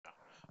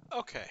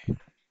Okay. All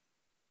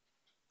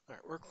right,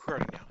 we're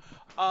recording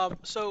now.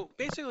 So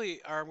basically,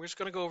 we're just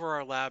going to go over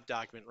our lab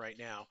document right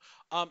now.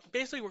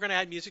 Basically, we're going to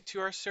add music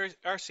to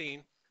our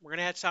scene. We're going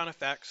to add sound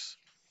effects.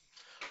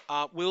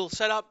 We'll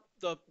set up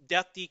the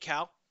death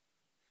decal,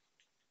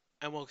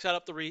 and we'll set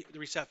up the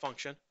reset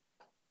function.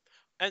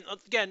 And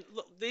again,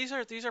 look, these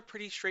are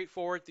pretty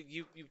straightforward.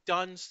 You've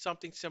done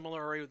something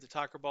similar already with the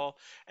Tucker Ball,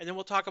 and then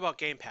we'll talk about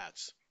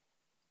Gamepads.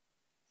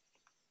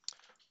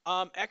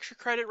 Extra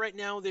credit right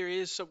now, there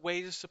is a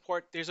way to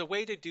support. There's a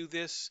way to do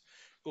this.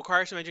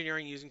 Require some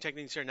engineering using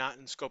techniques that are not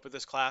in scope of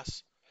this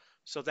class.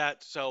 So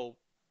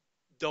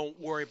don't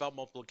worry about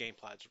multiple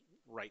gamepads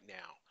right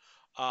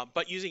now.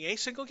 But using a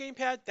single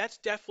gamepad, that's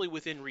definitely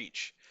within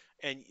reach.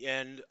 And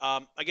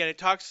again, it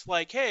talks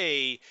like,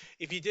 hey,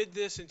 if you did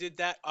this and did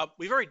that,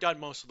 we've already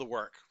done most of the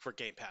work for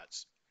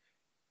gamepads.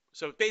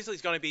 So basically,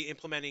 it's going to be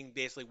implementing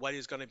basically what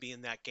is going to be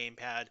in that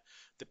gamepad.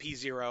 The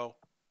P0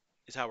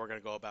 is how we're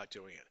going to go about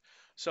doing it.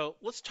 So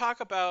let's talk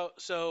about.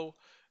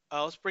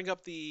 Let's bring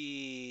up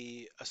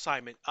the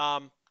assignment.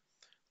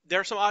 There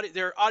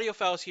are audio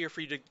files here for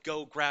you to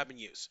go grab and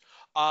use.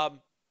 Um,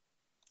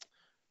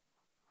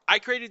 I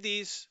created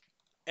these,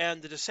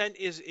 and the Descent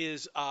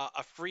is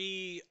a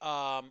free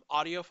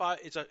audio file.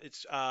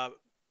 It's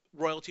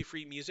royalty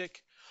free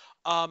music.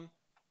 Um,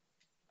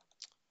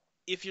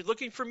 if you're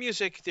looking for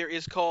music, there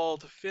is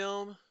called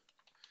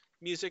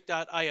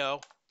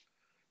filmmusic.io.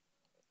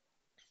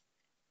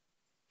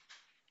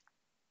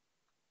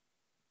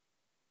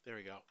 There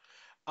we go.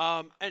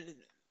 And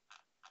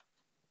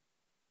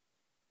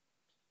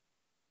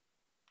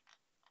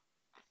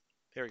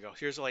there we go.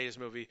 Here's the latest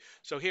movie.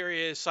 So here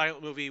is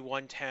Silent Movie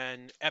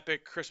 110,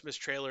 Epic Christmas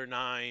Trailer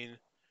 9.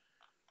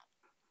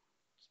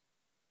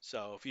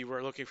 So if you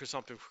were looking for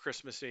something for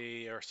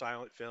Christmassy or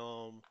silent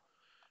film,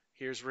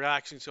 here's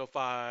Relaxing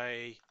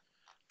So-Fi.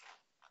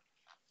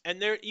 And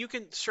there you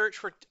can search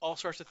for all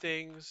sorts of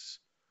things.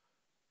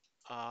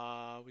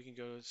 We can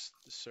go to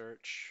the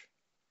search.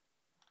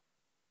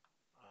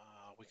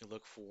 We can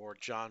look for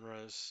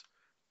genres.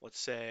 Let's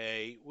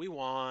say we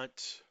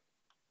want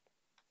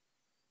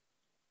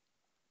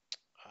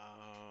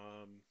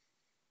um,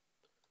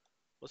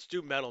 let's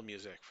do metal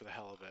music for the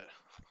hell of it.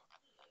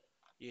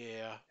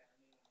 Yeah.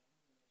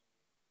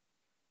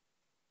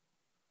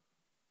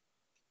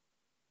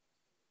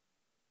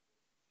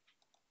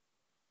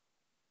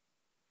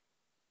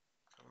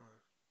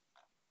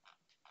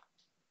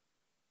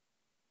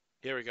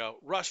 Here we go.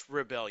 Rust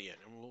Rebellion.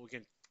 And we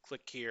can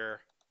click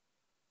here.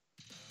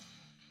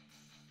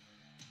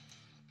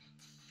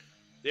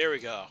 There we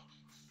go.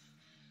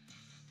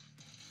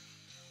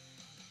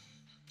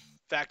 In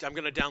fact, I'm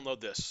going to download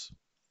this.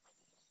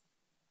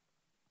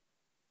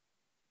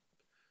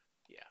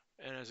 Yeah.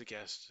 And as a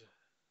guest,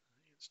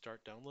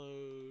 start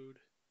download.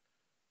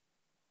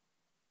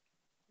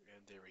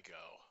 And there we go.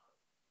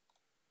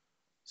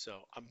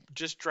 So I'm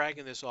just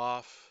dragging this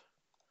off.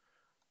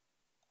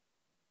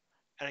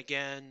 And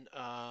again,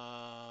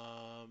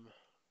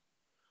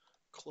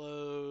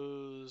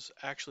 close.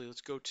 Actually, let's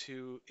go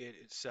to it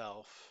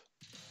itself.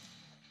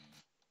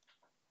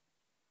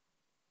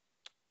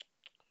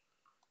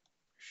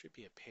 Should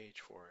be a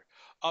page for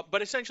it.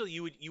 But essentially,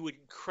 you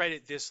would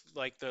credit this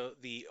like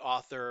the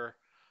author.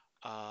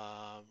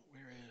 Where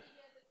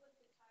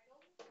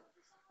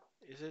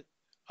is it?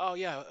 Oh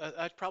yeah,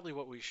 that's probably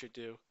what we should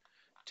do.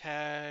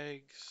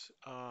 Tags.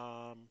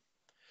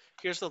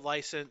 Here's the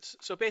license.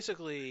 So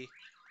basically,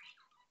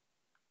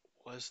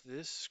 was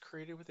this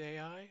created with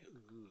AI?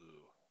 Ooh,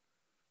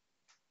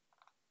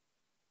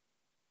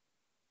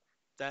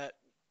 that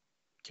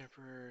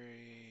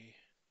temporary.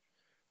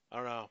 I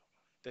don't know.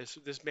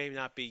 This may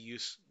not be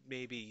use.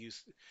 Maybe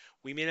use.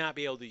 We may not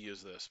be able to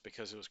use this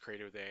because it was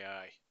created with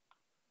AI.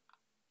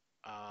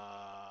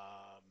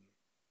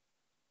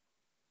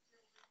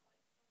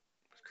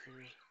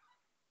 Created,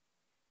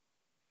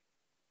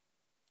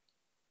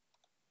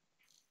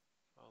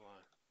 hold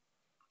on.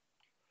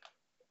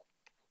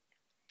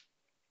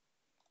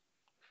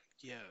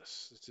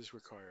 Yes, this is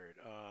required.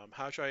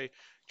 How should I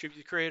attribute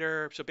the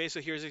creator? So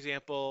basically, here's an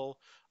example.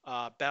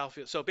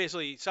 Battlefield. So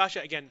basically, Sasha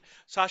again.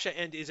 Sasha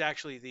End is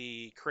actually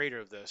the creator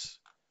of this.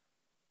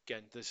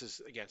 Again, this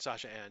is again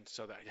Sasha End.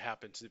 So that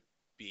happens to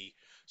be.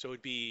 So it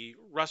would be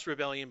Rust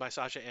Rebellion by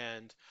Sasha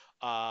End.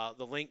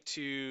 The link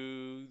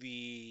to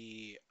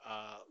the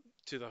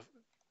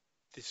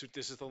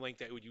this is the link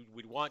that you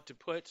would want to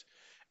put,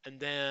 and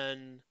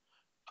then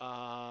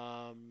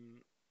um,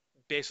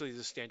 basically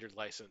the standard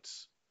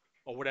license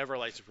or whatever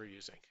license we're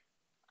using.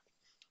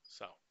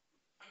 So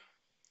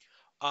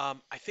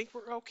I think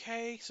we're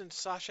okay since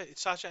Sasha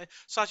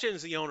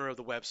is the owner of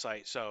the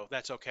website, so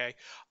that's okay.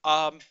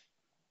 Um,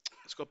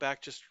 let's go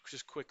back just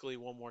quickly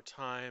one more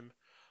time.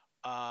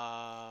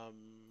 Let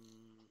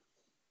me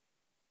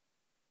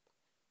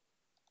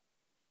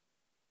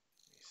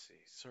see,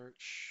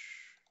 search.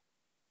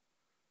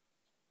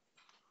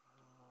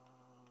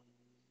 Um,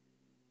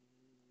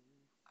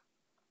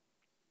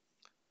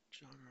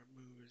 genre,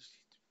 movies,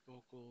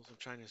 vocals. I'm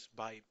trying to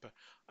by, but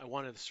I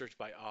wanted to search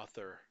by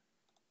author.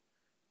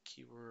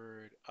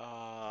 Keyword.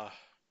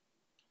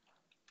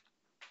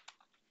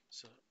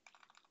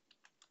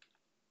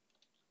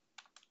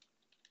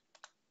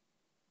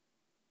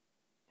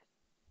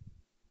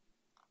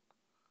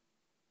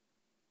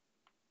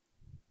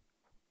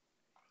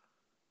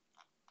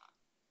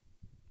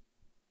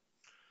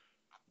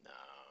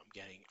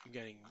 I'm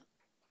getting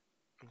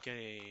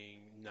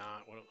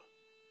not what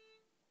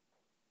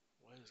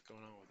is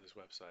going on with this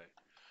website?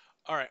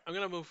 All right, I'm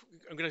gonna move.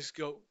 I'm gonna just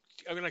go.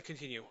 I'm gonna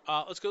continue.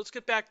 Let's go. Let's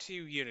get back to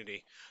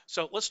Unity.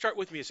 So let's start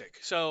with music.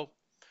 So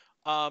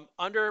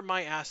under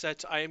my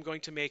assets, I am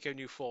going to make a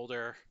new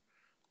folder.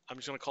 I'm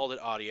just gonna call it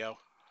audio,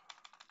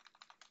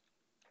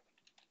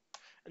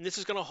 and this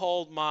is gonna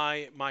hold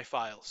my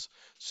files.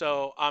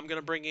 So I'm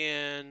gonna bring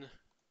in.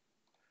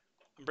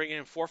 I'm bringing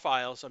in 4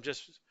 files. I'm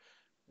just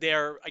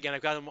there again.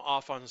 I've got them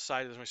off on the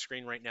side of my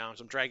screen right now,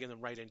 so I'm dragging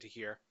them right into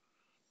here.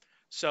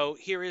 So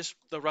here is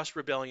the Rust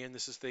Rebellion.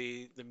 This is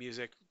the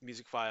music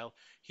file.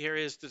 Here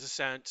is the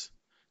Descent,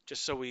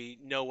 just so we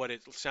know what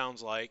it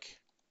sounds like.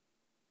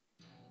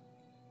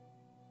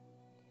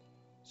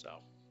 So,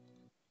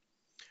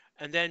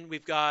 and then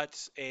we've got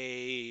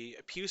a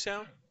pew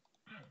sound,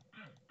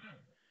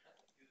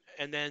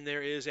 and then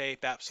there is a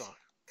BAP song.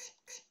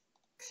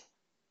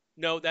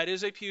 No, that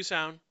is a pew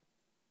sound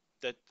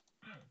that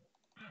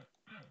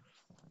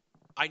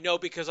I know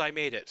because I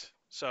made it.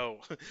 So,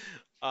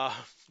 uh,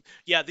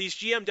 yeah, these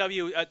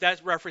GMW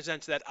that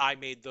represents that I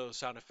made those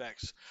sound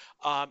effects.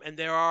 And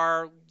there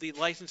are the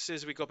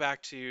licenses. We go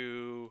back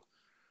to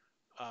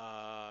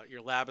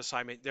your lab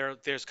assignment.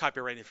 There's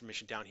copyright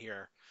information down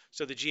here.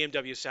 So the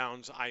GMW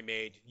sounds I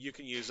made, you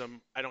can use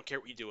them. I don't care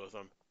what you do with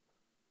them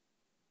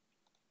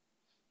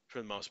for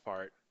the most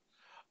part.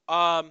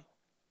 Um,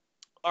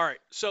 all right,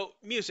 so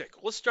music.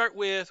 Let's start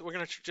with we're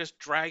gonna just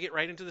drag it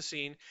right into the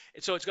scene,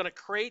 and so it's gonna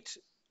create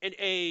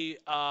a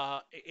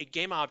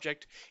game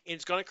object, and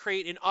it's gonna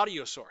create an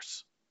audio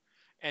source.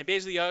 And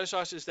basically, the audio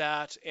source is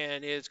that,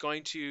 and it's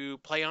going to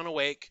play on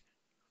awake.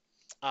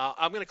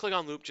 I'm gonna click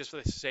on loop just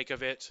for the sake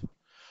of it.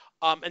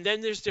 And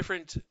then there's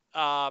different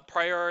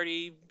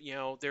priority. You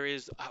know, there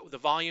is the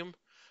volume,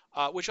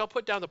 which I'll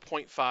put down to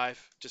 0.5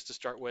 just to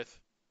start with.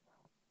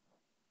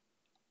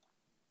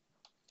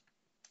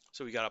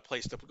 So we got a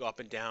place to go up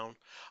and down.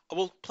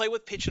 We'll play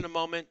with pitch in a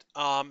moment.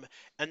 And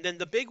then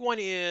the big one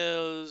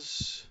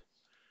is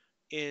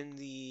in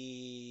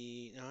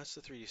the, no, that's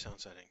the 3D sound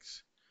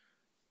settings.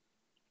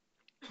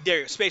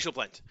 There, spatial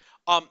blend.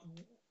 Um,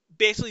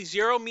 Basically,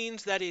 0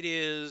 means that it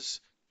is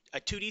a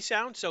 2D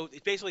sound. So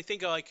it basically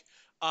think of like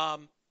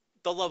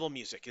the level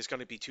music is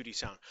going to be 2D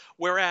sound.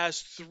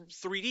 Whereas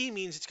 3D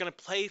means it's going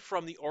to play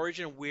from the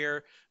origin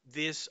where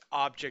this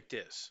object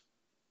is.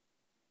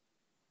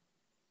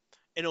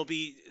 And it'll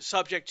be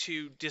subject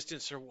to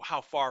distance or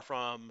how far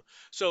from.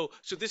 So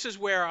this is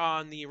where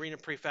on the Arena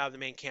Prefab, the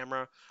main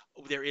camera,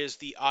 there is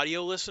the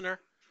audio listener.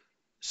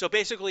 So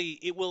basically,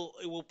 it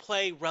will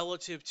play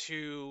relative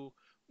to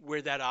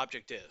where that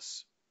object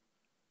is,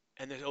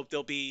 and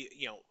there'll be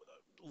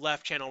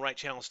left channel, right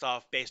channel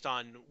stuff based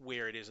on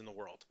where it is in the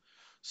world.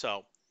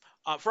 So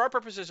for our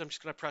purposes, I'm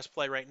just going to press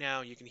play right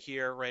now. You can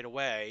hear right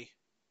away.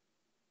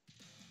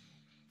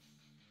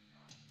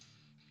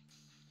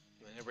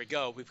 And there we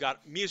go. We've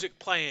got music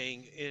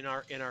playing in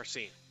our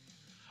scene.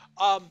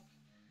 Um,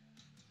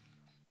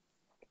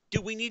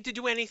 do we need to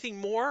do anything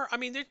more? I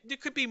mean, there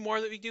could be more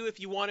that we do if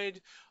you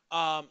wanted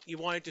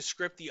to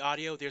script the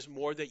audio. There's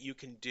more that you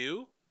can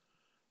do.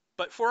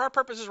 But for our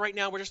purposes right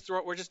now, we're just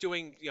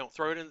doing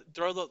throw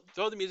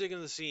the music in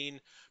the scene,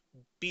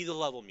 be the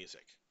level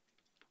music.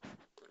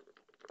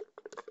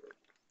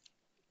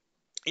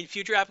 In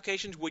future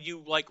applications, would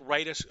you like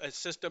write a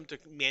system to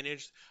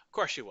manage? Of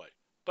course you would,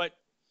 but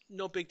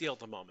no big deal at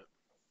the moment.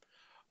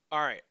 All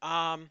right,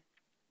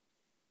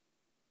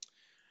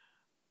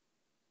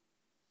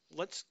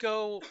 let's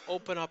go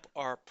open up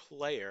our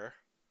player.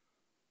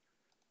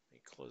 Let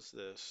me close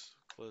this.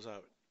 Close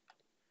out.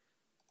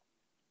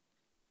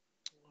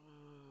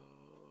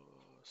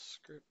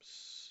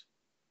 Scripts.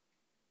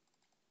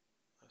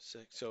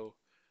 So,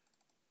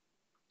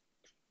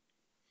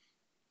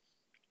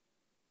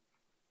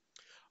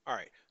 all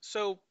right.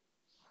 So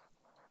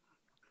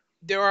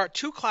there are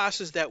 2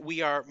 classes that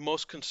we are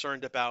most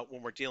concerned about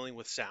when we're dealing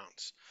with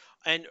sounds.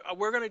 And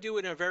we're going to do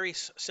it in a very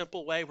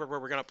simple way where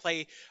we're going to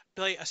play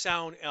a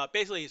sound.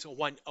 Basically, it's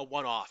a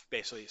one-off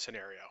basically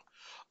scenario.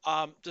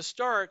 To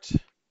start,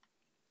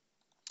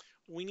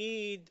 we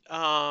need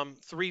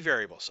 3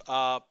 variables: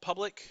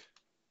 public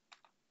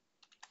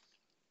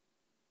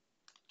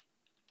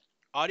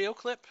audio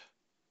clip.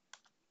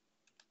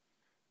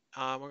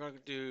 We're going to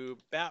do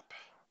BAP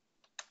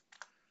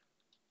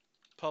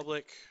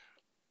public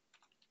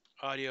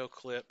audio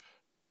clip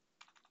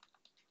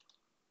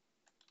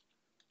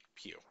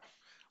pew,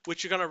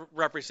 which are going to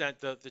represent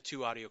the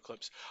 2 audio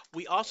clips.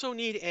 We also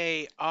need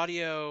an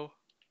audio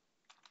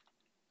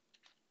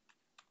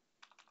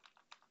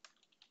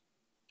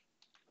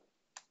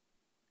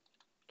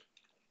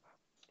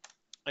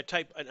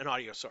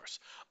source.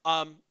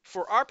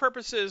 For our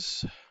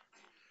purposes,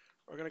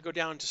 we're going to go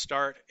down to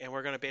start, and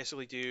we're going to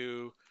basically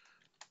do.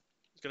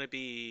 It's going to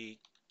be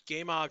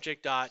game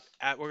object dot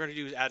add. We're going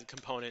to do add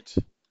component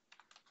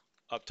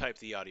of type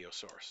the audio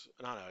source,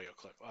 not audio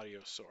clip, audio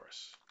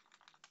source.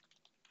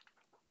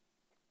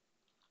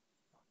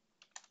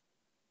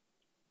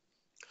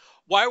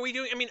 Why are we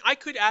doing? I mean, I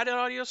could add an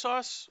audio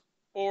source,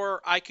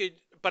 or I could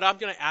but I'm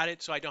going to add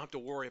it so I don't have to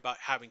worry about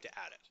having to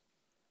add it.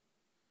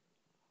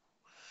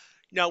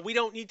 Now we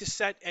don't need to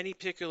set any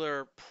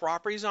particular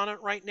properties on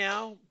it right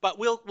now, but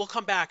we'll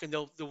come back and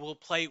we'll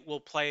play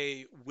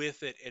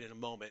with it in a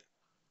moment.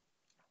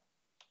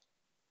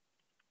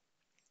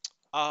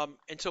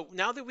 And so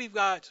now that we've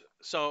got,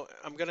 so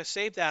I'm going to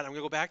save that. I'm going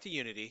to go back to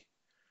Unity,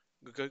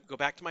 go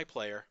back to my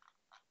player.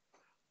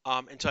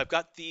 And so I've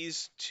got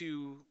these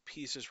two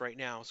pieces right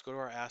now. Let's go to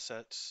our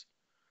assets,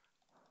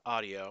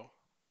 audio,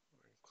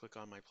 click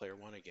on my player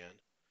one again,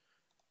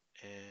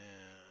 and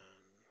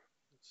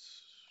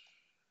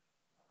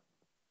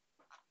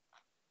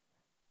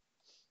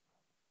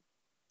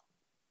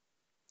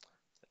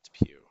that's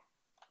Pew.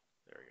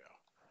 There we go.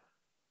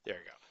 There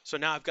we go. So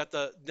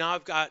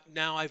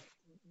now I've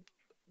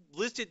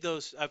listed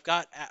those. I've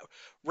got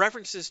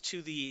references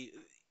to the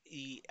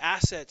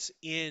assets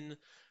in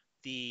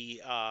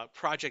the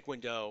project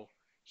window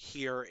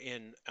here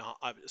in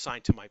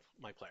assigned to my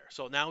player.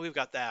 So now we've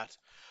got that.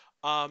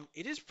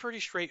 It is pretty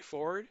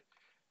straightforward,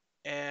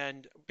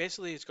 and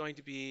basically it's going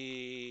to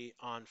be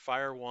on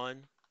Fire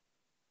 1.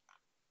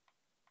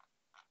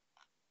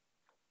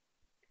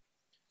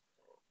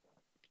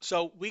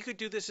 So we could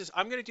do this as,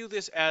 I'm going to do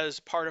this as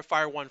part of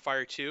Fire 1,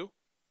 Fire 2.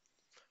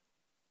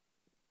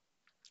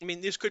 I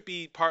mean, this could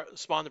be part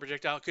spawn the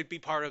projectile. It could be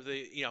part of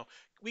the,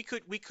 we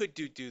could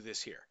do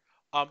this here.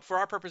 For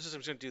our purposes,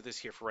 I'm just going to do this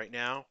here for right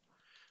now.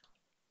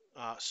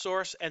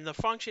 Source, and the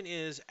function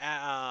is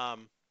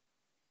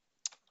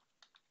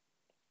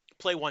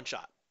play one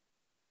shot.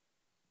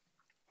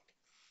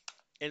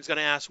 And it's going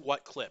to ask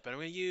what clip. And I'm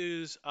going to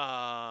use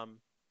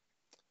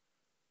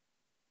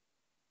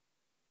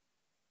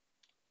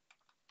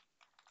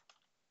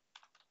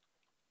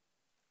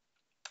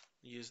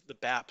the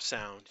BAP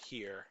sound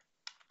here.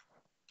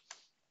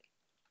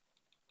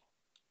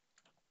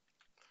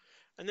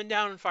 And then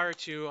down in Fire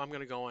 2, I'm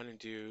going to go in and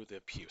do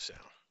the Pew sound.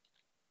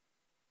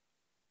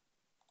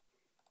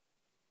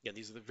 Yeah,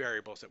 these are the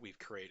variables that we've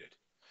created.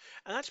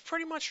 And that's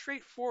pretty much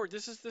straightforward.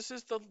 This is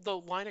the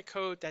line of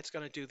code that's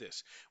going to do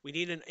this. We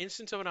need an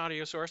instance of an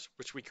audio source,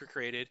 which we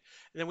created,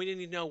 and then we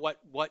need to know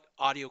what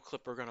audio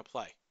clip we're going to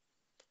play.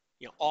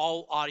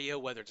 All audio,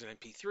 whether it's an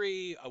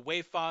MP3, a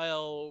WAV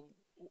file,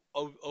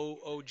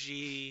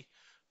 OG,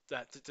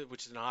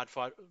 which is an odd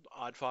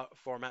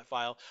format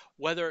file.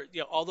 Whether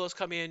all those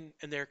come in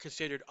and they're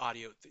considered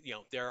audio.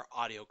 They're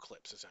audio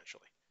clips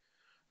essentially.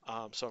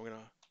 So I'm going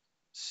to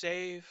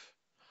save.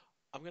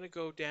 I'm going to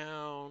go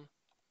down.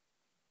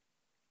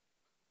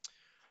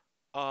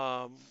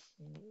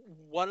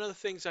 One of the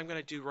things I'm going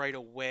to do right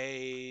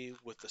away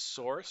with the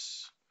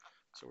source.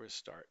 So we're going to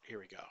start. Here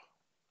we go.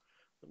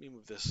 Let me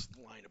move this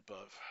line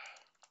above.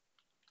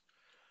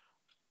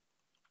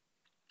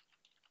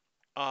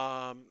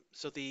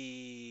 So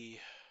the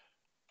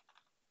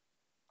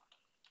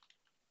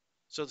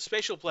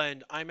spatial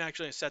blend, I'm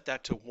actually going to set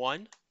that to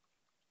 1.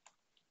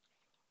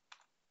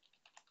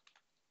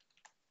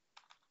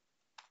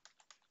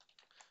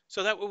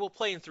 So that will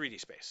play in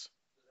 3D space.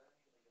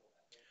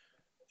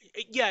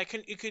 Yeah, it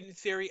can in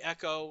theory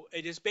echo.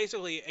 It is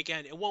basically,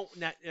 again, it won't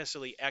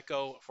necessarily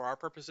echo for our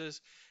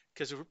purposes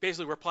because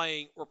basically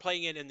we're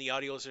playing it in the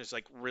audio listener is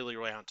like really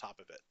on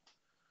top of it.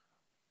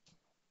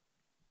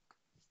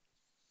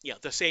 Yeah,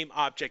 the same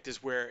object is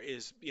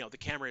the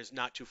camera is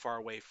not too far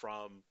away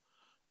from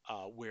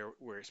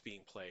where it's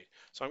being played.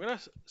 So I'm going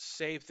to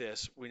save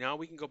this. Now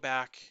we can go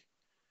back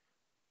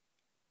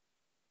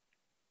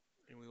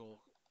and we will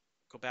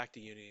go back to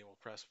Unity and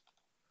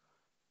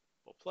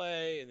we'll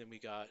play, and then we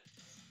got.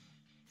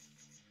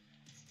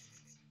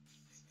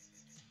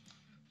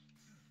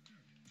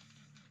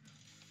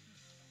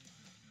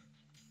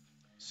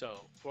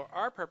 So for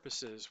our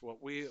purposes,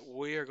 what we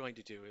are going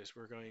to do is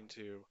we're going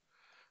to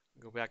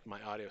go back to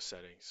my audio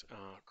settings,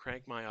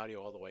 crank my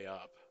audio all the way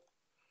up.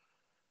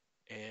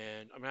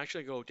 And I'm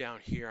actually going to go down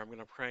here. I'm going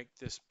to crank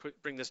this,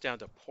 bring this down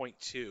to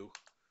 0.2.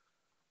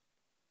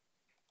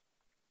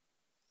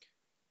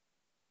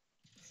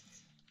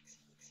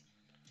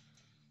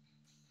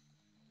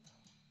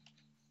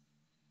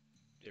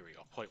 There we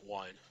go,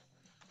 0.1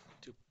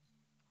 to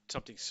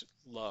something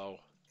low,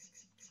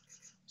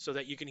 so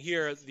that you can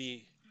hear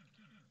the.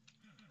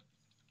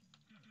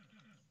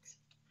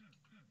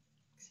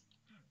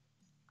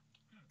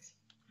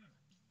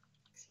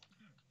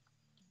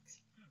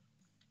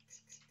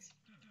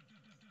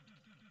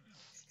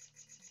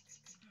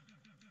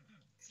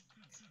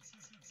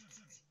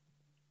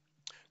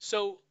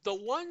 So the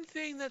one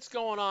thing that's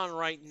going on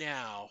right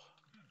now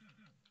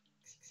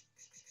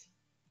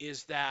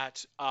is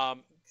that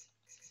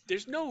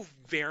there's no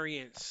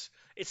variance.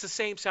 It's the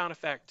same sound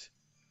effect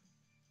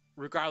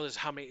regardless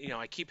how many,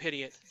 I keep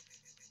hitting it.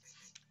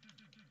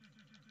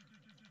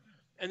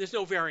 And there's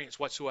no variance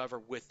whatsoever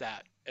with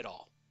that at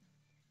all.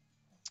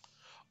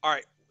 All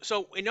right,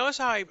 so notice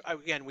how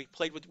again, we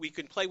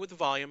can play with the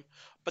volume,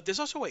 but there's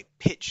also a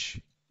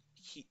pitch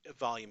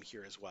volume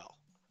here as well.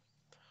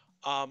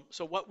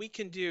 So what we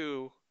can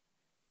do,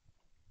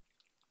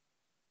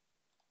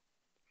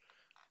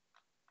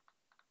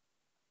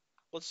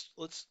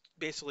 let's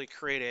basically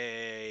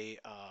create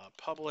a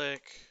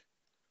public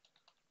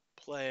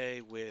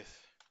play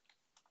with.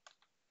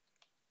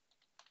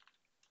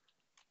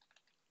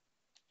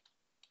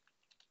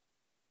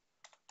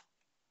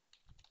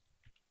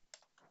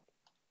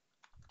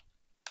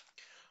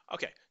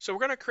 Okay, so we're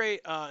going to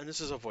create, and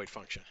this is a void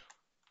function.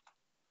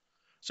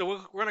 So we're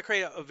going to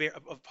create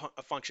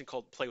a function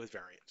called play with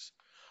variance.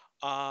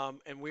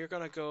 And we're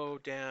going to go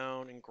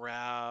down and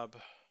grab.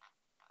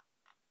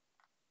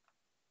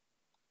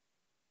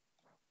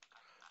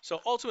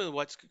 So ultimately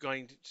what's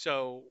going to,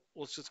 so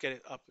let's just get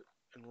it up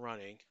and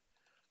running.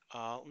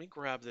 Let me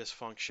grab this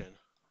function.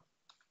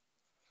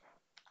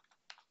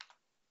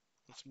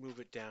 Let's move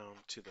it down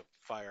to the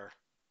fire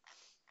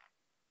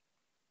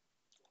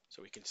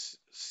so we can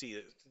see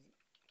it.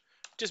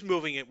 Just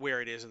moving it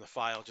where it is in the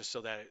file just so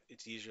that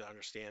it's easier to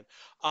understand.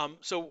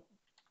 So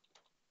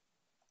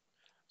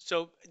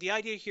the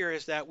idea here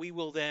is that we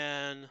will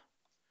then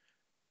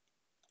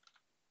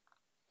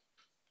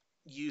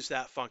use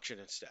that function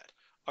instead.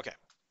 Okay.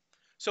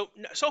 So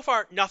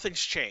far nothing's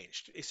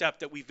changed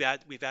except that we've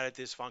added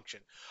this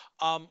function.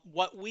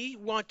 What we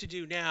want to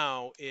do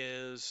now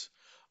is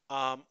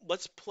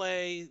let's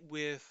play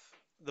with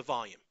the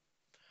volume,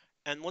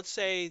 and let's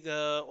say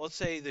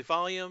the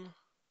volume.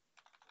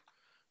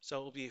 So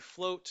it will be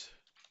float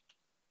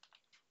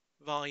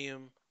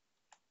volume.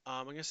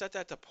 I'm going to set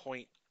that to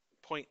point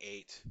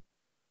 0.8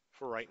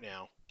 for right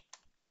now.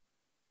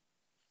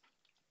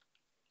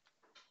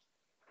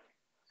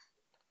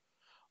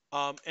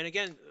 And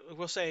again,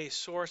 we'll say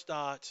source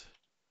dot.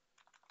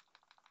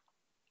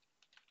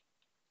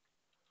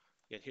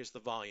 Again, here's the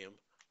volume.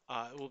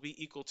 It will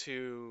be equal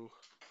to.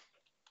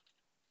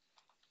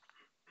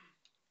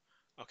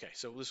 Okay,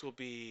 so this will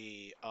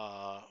be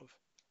um,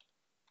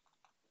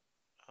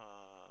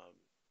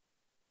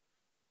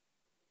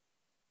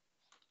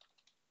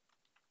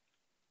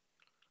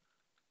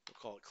 we'll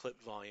call it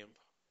clip volume.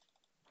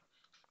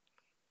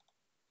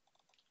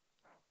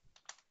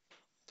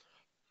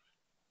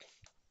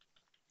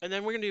 And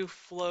then we're going to do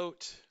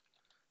float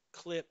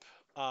clip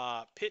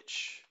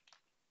pitch.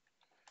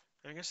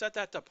 And I'm going to set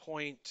that to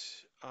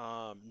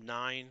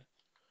 .9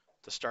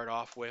 to start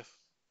off with.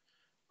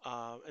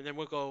 And then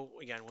we'll go,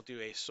 again, we'll do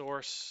a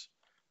source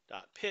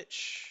dot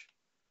pitch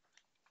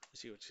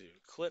is equal to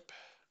clip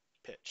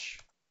pitch.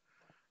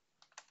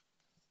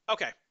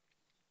 Okay.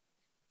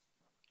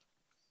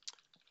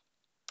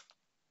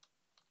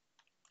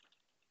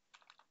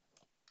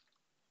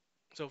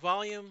 So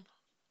volume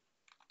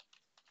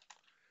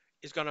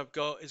is going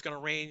to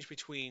range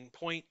between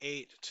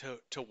 0.8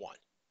 to 1.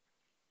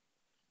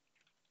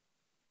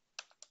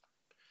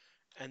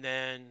 And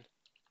then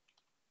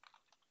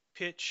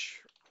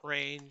pitch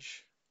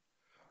range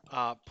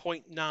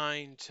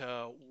 0.9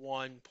 to 1.1.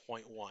 And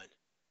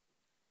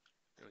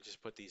we'll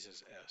just put these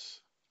as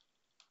S.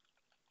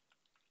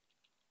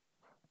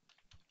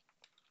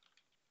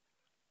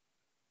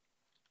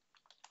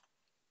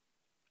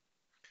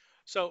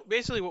 So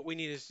basically what we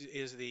need is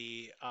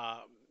the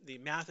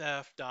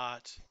mathf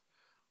dot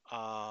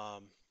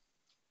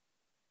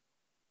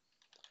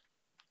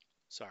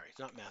sorry, it's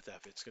not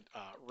mathf, it's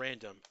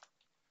random.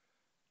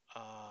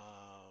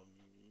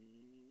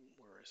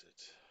 Where is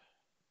it?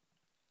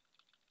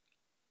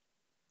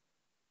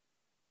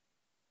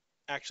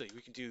 Actually,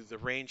 we can do the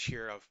range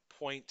here of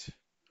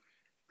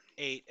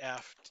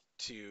 0.8f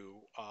to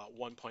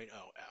 1.0f.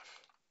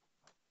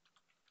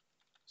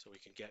 So we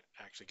can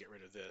actually get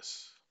rid of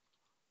this.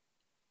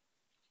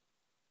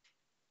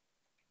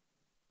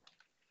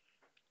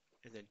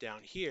 And then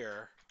down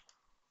here,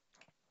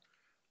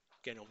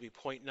 again, it'll be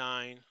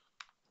 0.9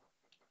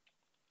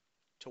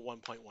 to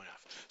 1.1f.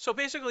 So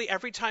basically,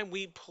 every time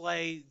we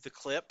play the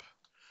clip,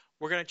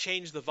 we're going to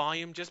change the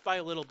volume just by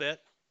a little bit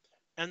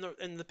and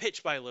the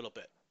pitch by a little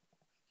bit.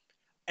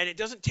 And it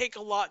doesn't take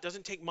a lot,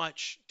 doesn't take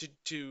much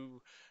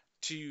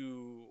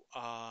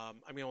I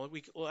mean,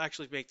 we'll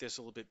actually make this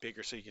a little bit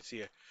bigger so you can see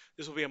it.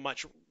 This will be a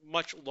much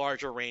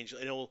larger range,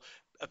 and it will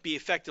be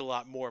affected a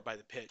lot more by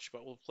the pitch.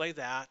 But we'll play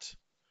that.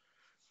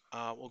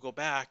 We'll go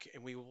back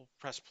and we will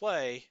press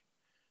play.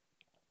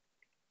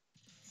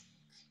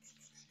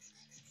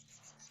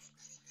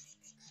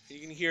 You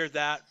can hear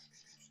that.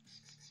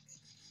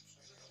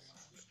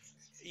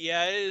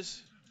 Yeah, it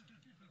is.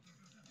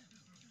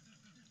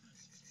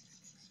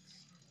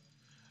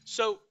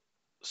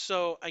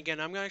 So again,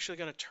 I'm actually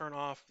going to turn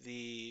off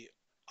the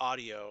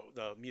audio,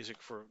 the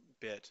music for a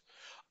bit.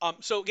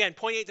 So again,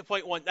 0.8 to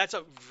 0.1, that's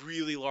a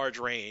really large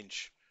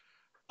range.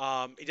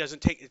 It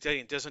doesn't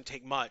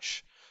take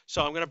much.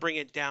 So I'm going to bring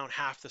it down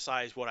half the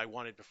size what I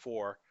wanted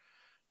before,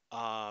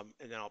 and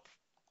then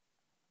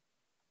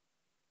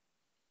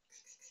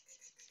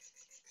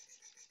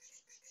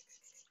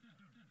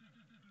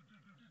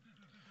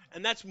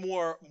that's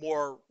more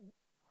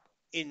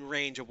in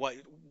range of what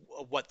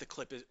the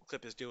clip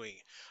is doing.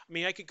 I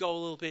mean, I could go a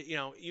little bit.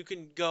 You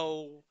can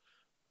go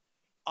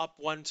up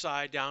one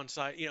side, down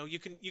side. You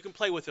can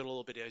play with it a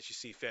little bit as you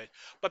see fit.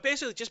 But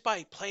basically, just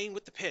by playing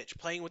with the pitch,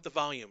 playing with the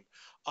volume,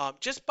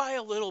 just by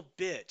a little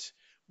bit,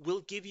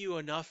 will give you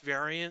enough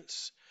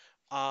variance.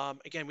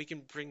 Again, we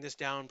can bring this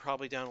down,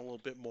 probably down a little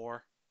bit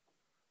more,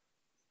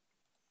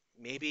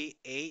 maybe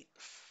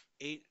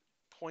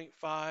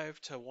 8.5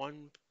 to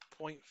 1.5,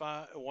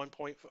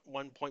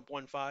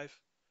 1.15.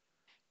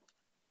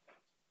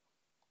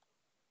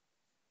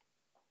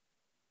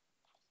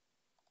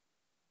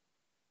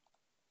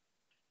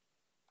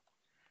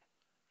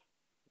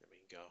 There we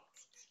go.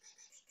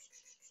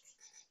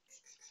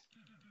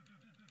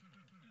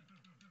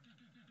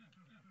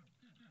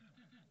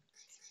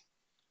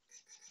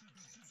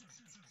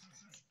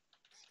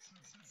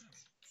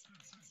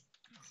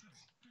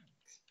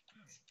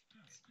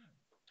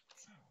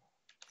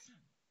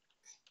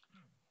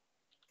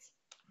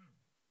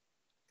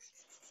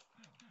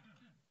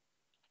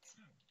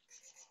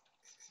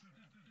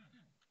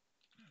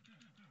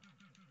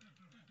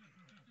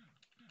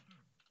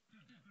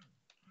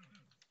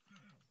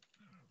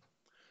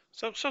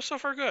 So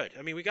far good.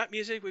 I mean, we got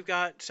music, we've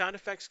got sound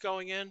effects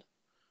going in.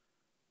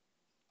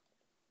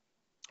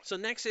 So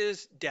next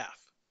is depth.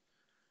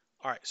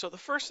 All right, so the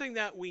first thing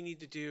that we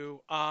need to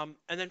do, and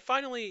then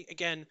finally,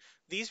 again,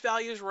 these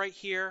values right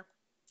here,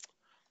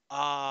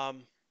 I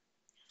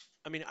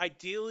mean,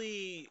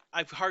 ideally,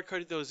 I've hard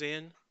coded those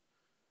in,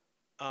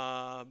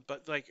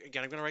 but like,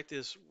 again, I'm gonna write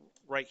this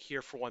right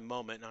here for one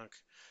moment.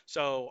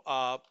 So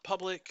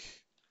public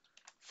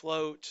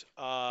float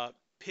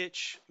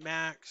pitch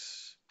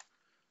max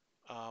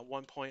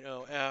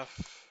 1.0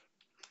 f,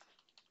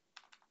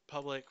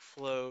 public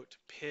float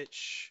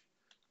pitch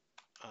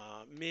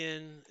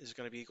min is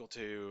going to be equal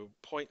to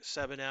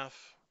 0.7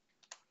 f,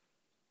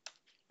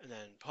 and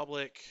then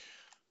public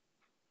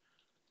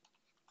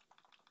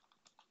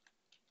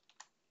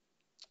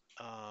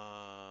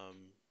um,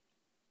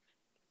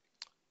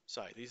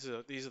 sorry, these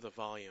are the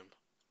volume.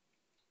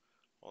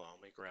 Hold on,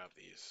 let me grab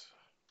these.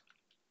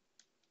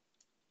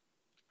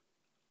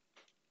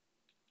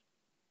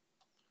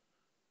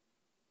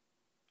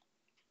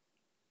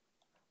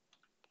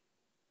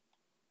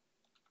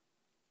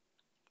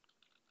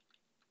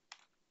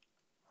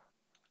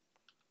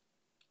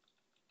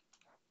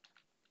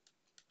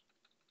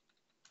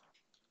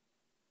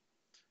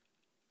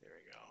 There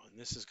we go. And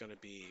this is going to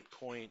be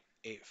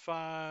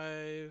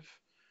 0.85,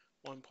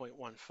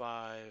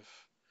 1.15.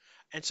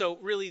 And so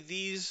really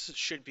these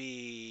should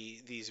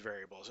be these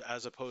variables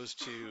as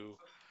opposed to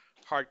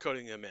hard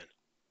coding them in.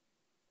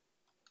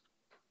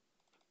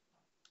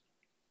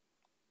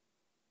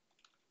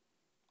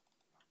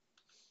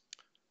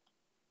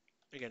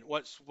 Again,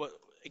 what's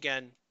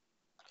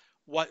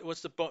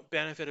the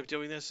benefit of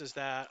doing this is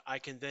that I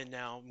can then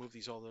now move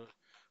these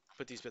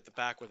put these at the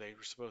back where they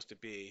were supposed to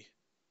be.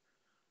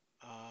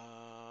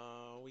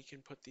 We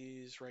can put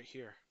these right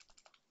here.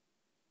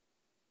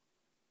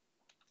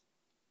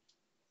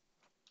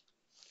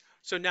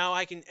 So now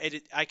I can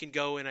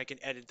go and I can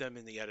edit them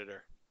in the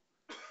editor.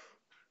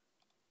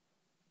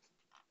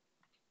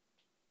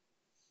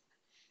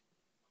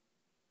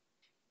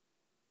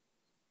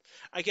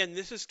 Again,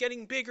 this is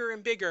getting bigger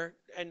and bigger.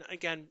 And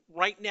again,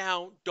 right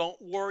now,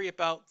 don't worry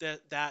about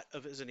that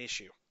as an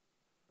issue.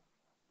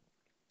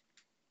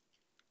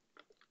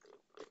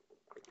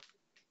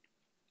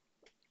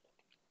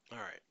 All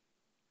right.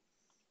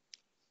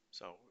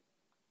 So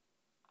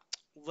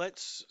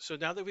so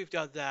now that we've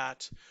done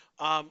that,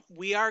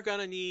 we are going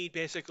to need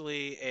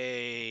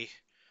basically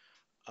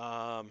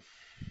um,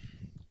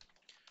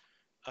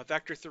 a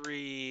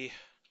vector3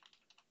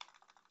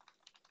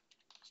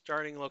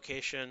 starting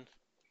location.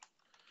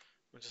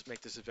 We'll just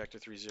make this a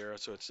vector3 0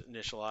 so it's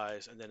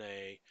initialized, and then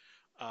a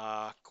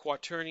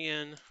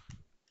quaternion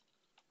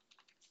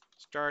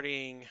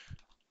starting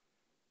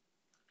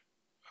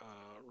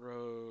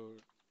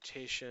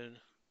rotation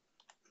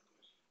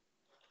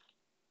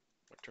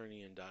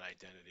quaternion dot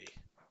identity.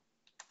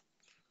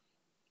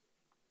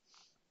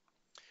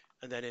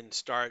 And then in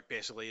start,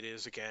 basically it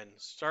is again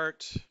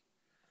starting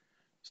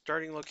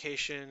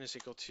location is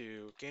equal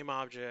to game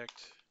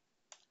object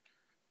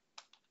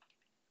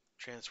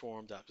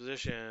transform dot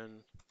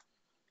position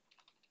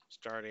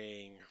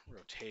starting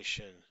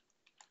rotation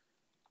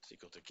is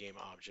equal to game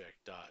object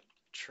dot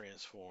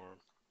transform.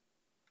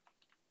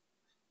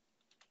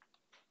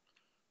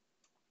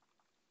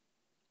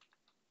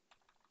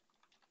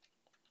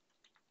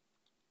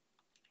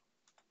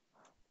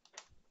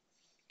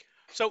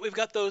 So we've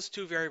got those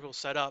two variables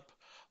set up.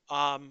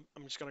 I'm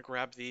just going to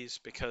grab these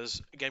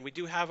because again we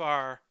do have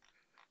our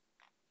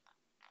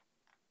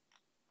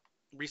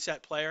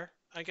reset player.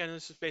 Again,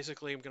 this is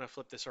basically, I'm going to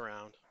flip this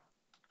around.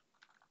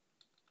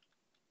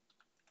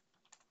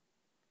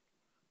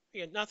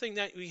 Again, nothing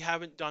that we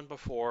haven't done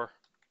before.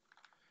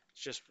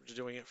 It's just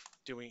doing it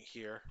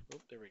here. Oh,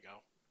 there we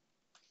go.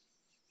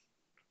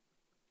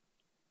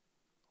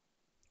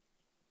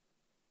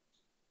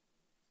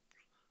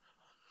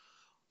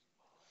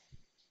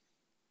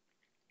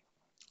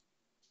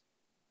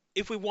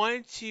 If we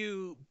wanted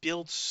to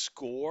build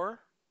score,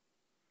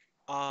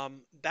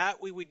 that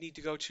we would need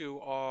to go to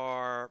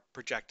our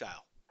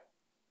projectile.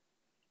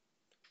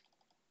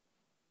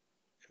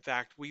 In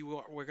fact,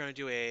 we're going to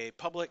do a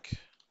public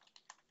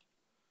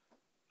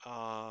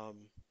um,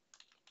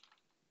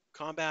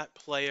 combat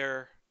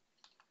player,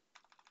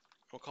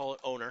 we'll call it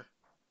owner.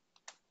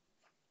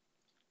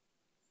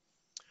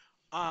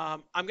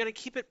 I'm going to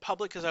keep it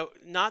public because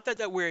not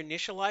that we're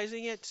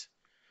initializing it.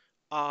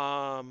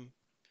 Um,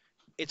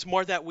 it's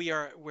more that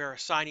we're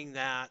assigning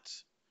that.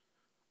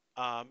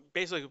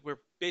 Basically, we're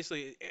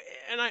basically,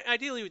 and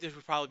ideally this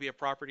would probably be a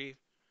property,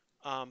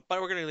 but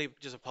we're going to leave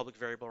just a public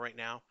variable right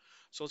now.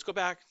 So let's go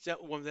back.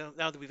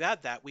 Now that we've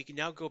added that, we can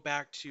now go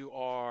back to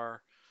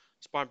our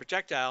spawn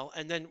projectile,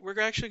 and then we're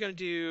actually going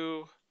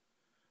to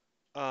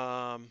do.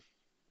 Um,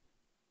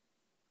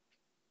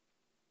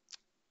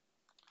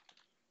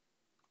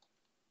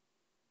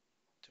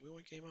 do we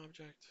want game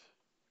object?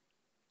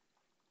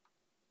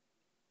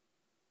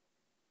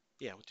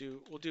 Yeah,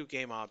 we'll do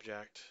game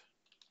object.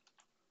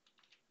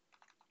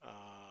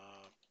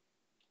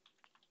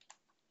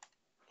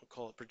 We'll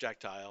call it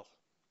projectile,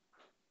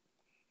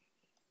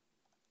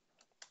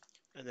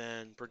 and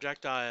then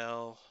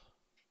projectile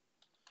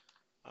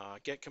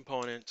get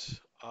component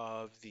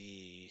of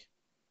the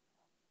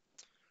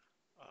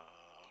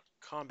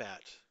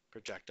combat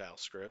projectile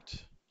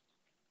script.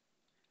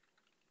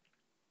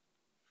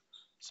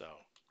 So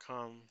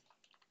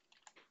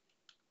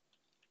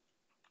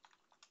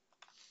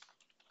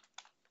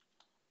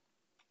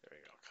there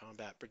you go,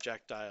 combat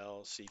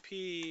projectile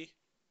CP,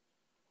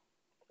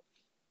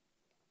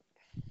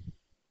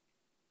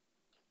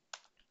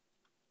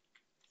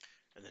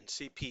 and then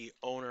CP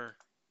owner.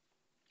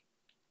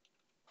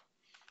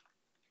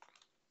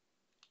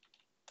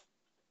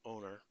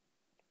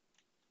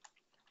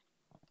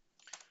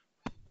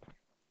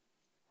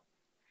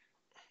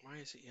 Why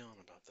is it yelling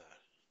about that?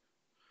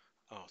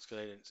 Oh, it's because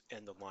I didn't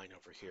end the line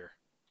over here.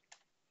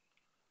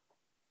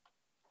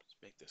 Let's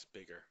make this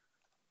bigger.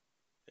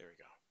 There we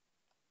go.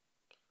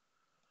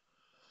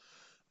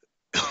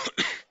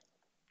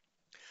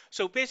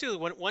 So basically,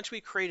 once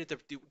we created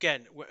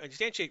again,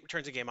 instantiate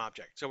returns a game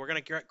object. So we're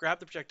going to grab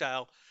the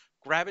projectile,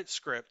 grab its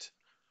script.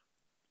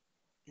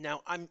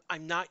 Now I'm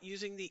not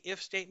using the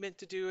if statement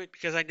to do it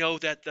because I know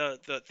that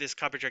this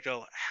copy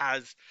projectile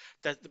has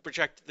that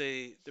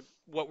the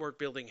what we're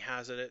building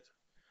has in it.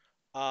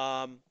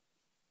 Um,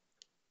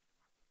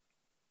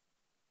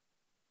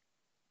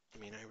 I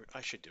mean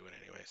I should do it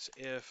anyways.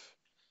 If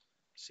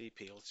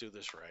CP, let's do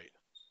this right.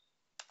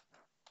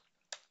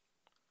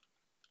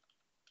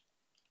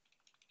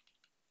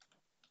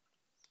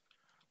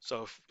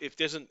 So if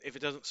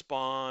it doesn't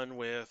spawn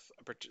with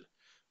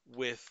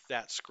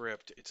that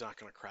script, it's not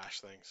going to crash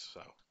things.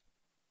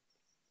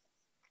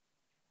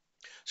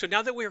 So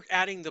now that we're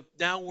adding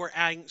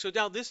so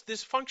now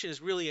this function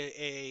is really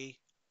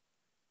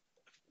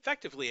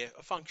effectively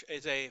a function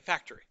is a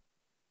factory.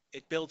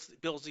 It builds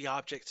the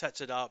object,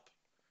 sets it up,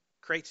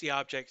 creates the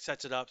object,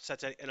 sets it up,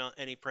 sets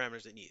any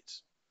parameters it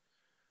needs.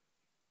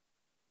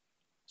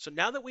 So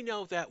now that we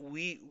know that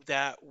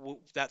that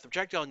the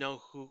projectile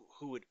know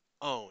who it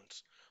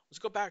owns, let's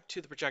go back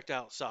to the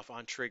projectile itself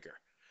on trigger.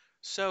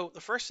 So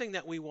the first thing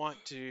that we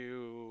want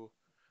to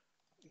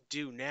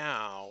do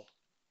now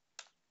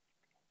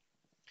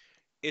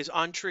is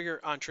on trigger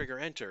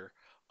enter.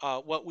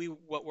 What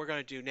we're going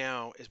to do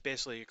now is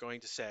basically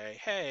going to say,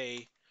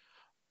 hey,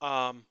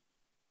 um,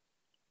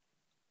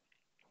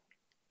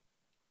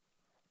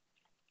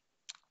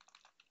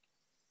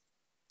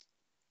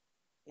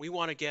 we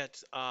want to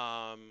get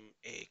a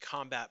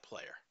combat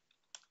player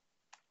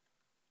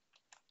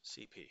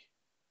CP.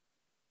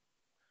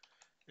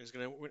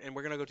 And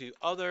we're going to go to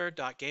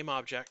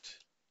other.gameObject,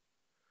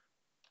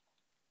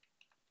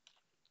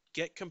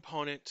 get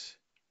component,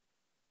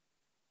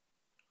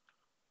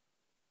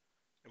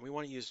 and we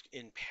want to use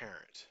in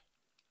parent.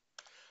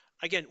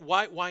 Again,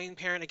 why in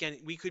parent? Again,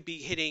 we could be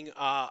hitting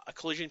a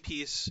collision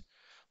piece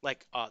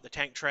like the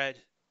tank tread,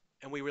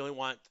 and we really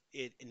want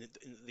it in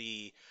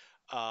the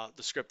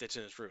script that's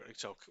in its root.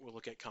 So we'll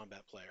look at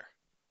combat player.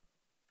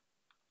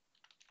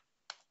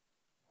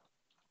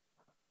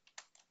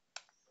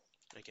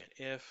 Again,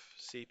 if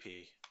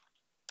CP.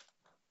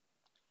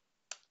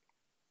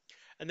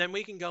 And then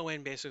we can go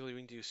in, basically, we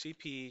can do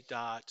CP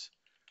dot.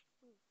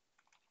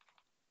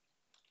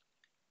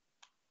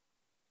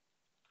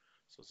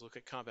 So let's look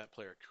at combat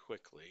player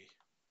quickly.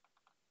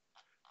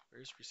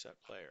 Where's reset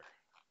player?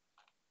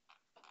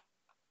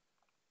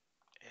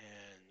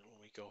 And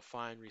when we go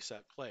find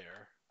reset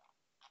player,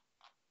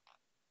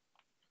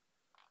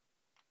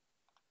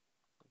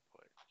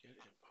 get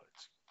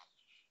inputs.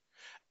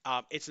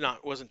 It's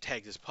not wasn't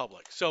tagged as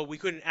public, so we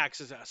couldn't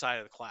access that side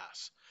of the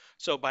class.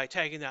 So by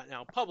tagging that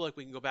now public,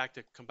 we can go back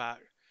to combat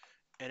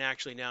and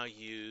actually now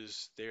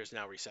use there's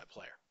now reset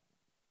player.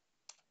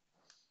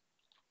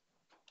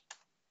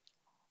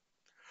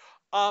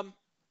 Um,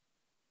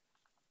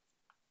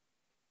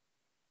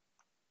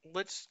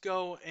 let's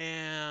go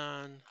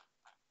and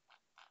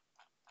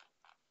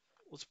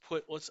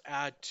let's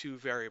add two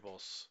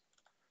variables.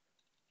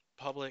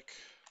 Public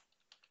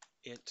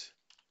int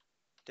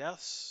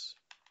deaths,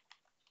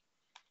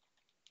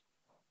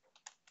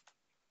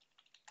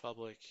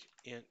 public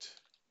int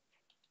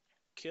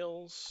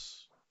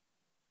kills,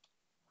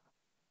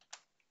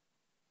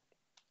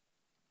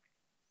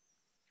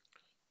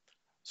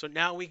 So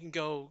now we can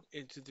go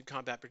into the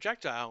combat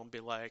projectile and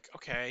be like,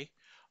 okay,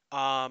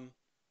 um,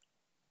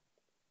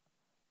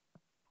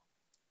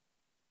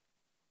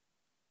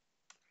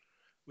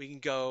 we can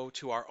go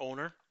to our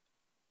owner,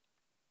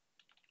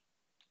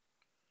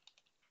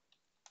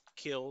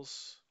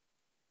 kills,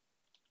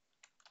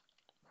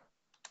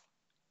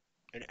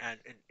 and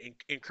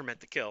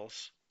increment the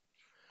kills.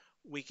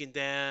 We can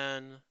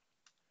then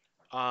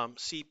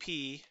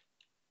CP,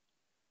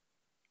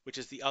 which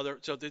is the other.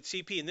 So the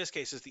CP in this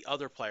case is the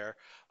other player,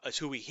 is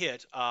who we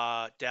hit.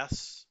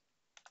 Deaths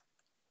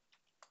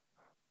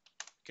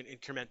can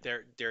increment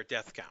their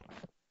death count.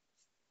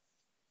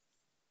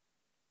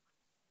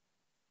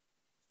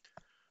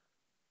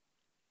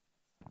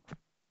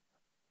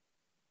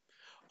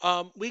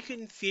 We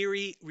can, in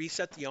theory,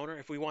 reset the owner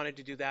if we wanted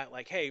to do that.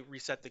 Like, hey,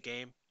 reset the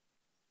game.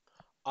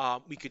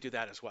 We could do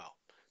that as well.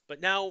 But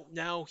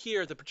now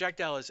here, the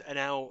projectile is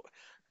now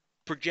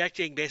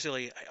projecting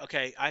basically.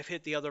 Okay, I've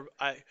hit the other.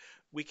 I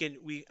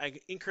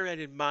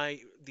incremented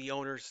the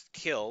owner's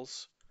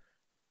kills,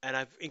 and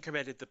I've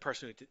incremented the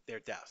person who did their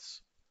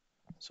deaths.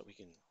 So we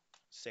can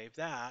save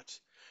that.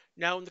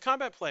 Now in the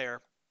combat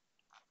player,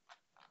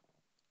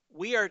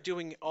 we are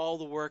doing all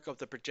the work of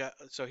the project.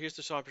 So here's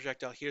the saw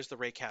projectile. Here's the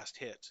raycast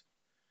hit.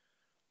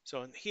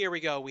 So here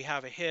we go. We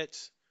have a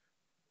hit.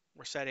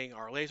 We're setting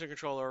our laser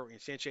controller. We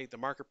instantiate the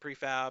marker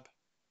prefab.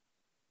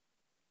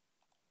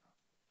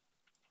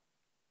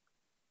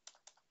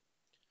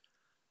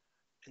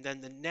 And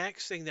then the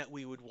next thing that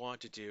we would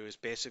want to do is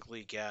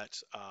basically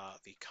get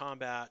the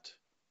combat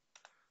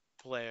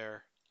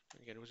player.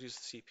 Again, we'll use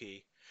the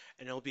CP.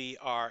 And it'll be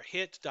our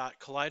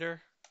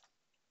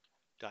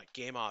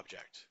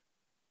hit.collider.gameObject.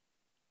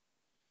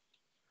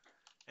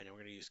 And then we're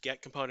going to use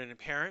get component and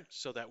parent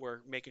so that we're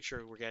making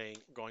sure we're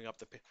going up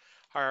the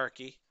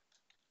hierarchy.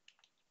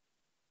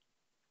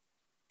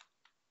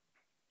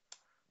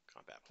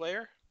 Combat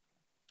player.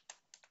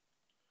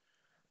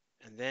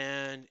 And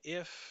then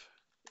if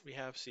we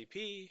have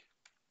CP,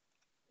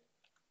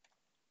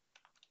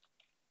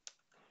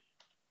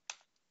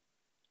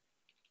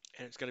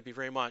 and it's going to be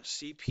very much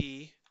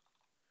CP.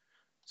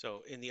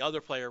 So in the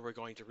other player, we're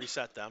going to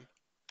reset them.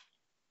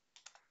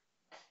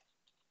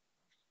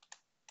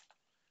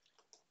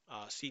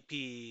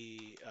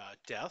 CP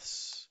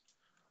deaths,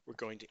 we're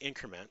going to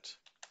increment.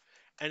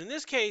 And in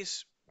this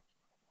case,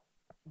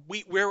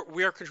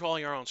 we're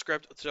controlling our own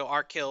script. So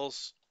our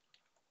kills.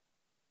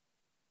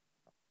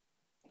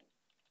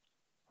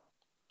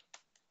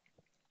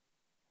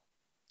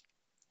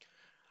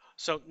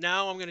 So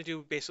now I'm going to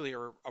do basically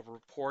a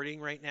reporting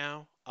right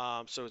now.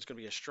 So it's going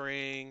to be a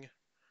string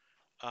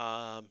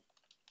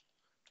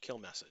kill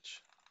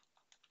message.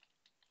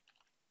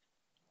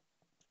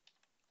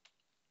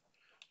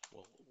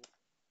 We'll,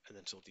 and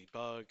then it'll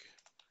debug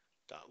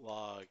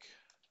 .log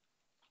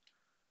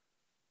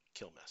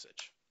kill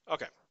message.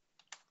 Okay.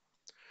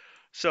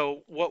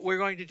 So what we're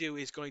going to do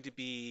is going to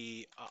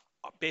be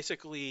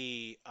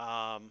basically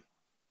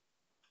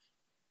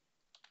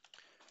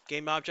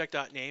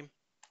GameObject.name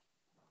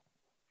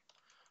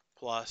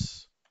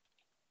plus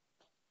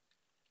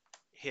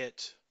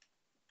hit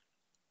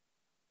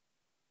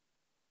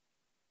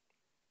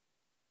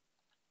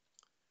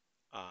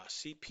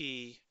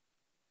CP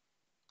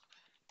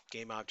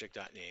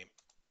GameObject.name.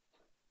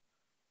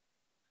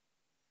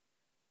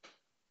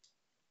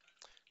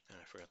 And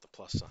I forgot the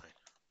plus sign.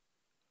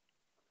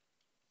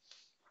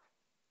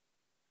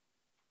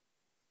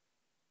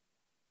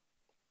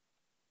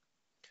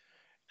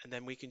 And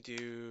then we can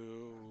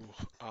do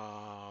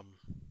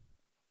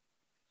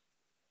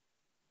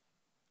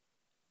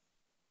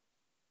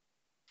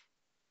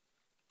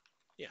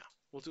yeah,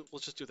 we'll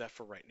just do that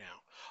for right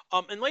now.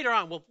 And later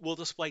on we'll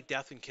display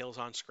death and kills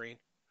on screen.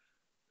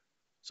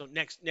 So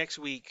next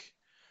week,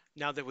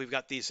 now that we've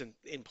got these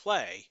in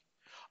play,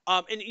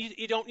 and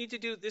you don't need to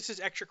do this is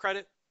extra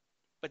credit,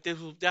 but this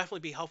will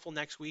definitely be helpful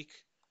next week.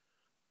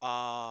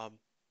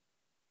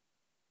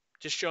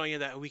 Just showing you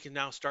that we can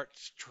now start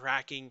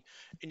tracking.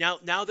 And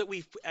now that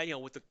we've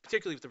with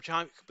particularly with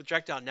the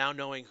projectile now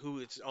knowing who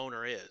its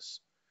owner is,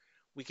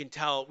 we can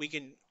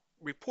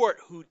report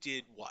who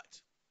did what.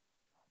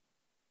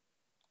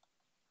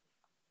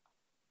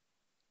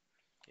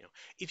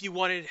 If you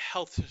wanted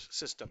health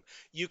system,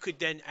 you could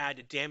then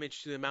add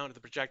damage to the amount of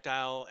the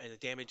projectile and the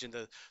damage in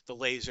the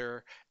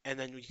laser, and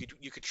then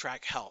you could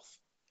track health.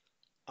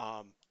 So,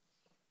 all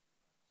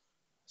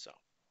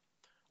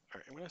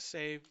right, I'm gonna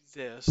save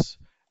this,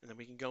 and then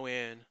we can go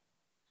in.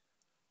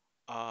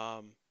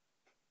 I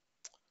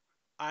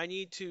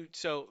need to.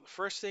 So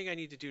first thing I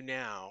need to do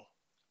now.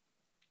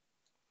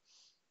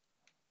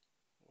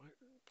 What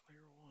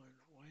player one?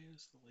 Why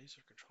is the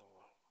laser control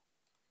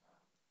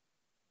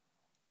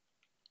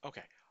off?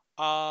 Okay.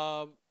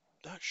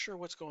 Not sure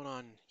what's going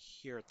on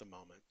here at the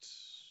moment.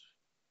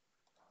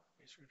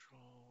 Laser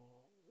control.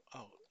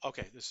 Oh,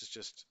 okay. This is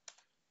just.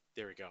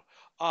 There we go.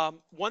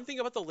 One thing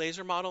about the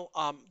laser model,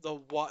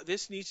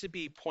 this needs to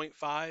be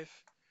 0.5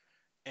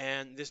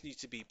 and this needs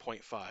to be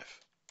 0.5.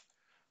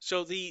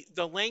 So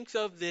the length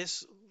of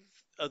this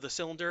of the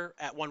cylinder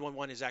at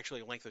 111 is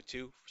actually a length of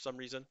 2 for some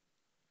reason.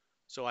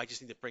 So I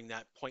just need to bring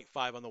that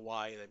 0.5 on the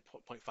Y and then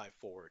 0.5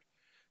 forward,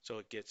 so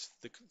it gets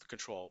the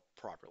control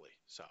properly.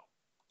 So,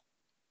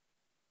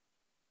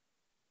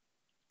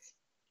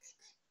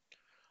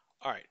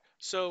 all right.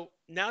 So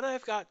now that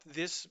I've got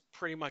this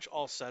pretty much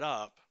all set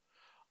up,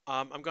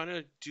 I'm going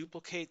to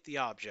duplicate the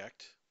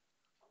object,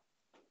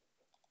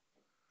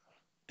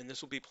 and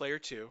this will be player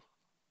 2.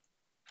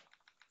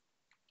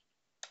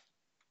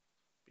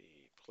 Be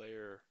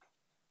player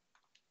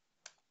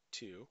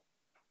 2.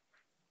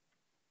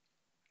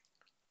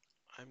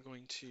 I'm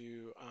going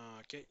to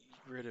get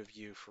rid of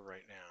you for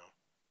right now.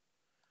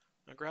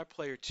 I'll grab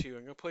player 2.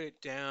 I'm going to put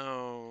it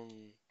down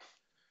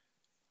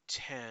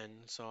 10,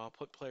 so I'll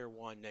put player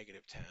 1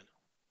 negative 10.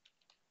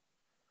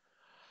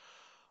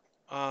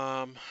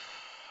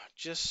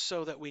 Just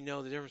so that we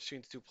know the difference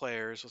between the two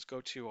players, let's go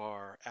to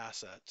our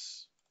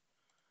assets.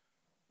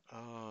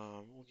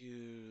 We'll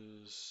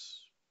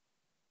use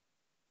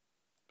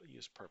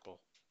purple.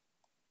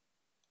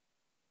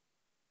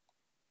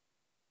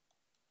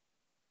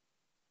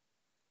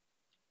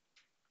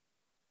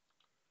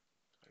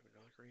 I have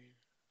another green.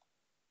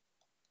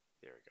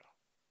 There we go.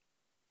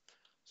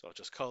 So I'll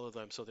just color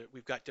them so that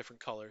we've got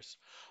different colors.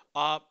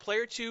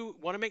 Player 2,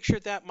 want to make sure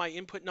that my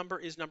input number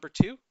is number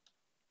 2.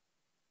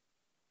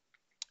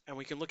 And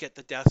we can look at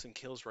the deaths and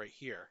kills right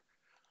here.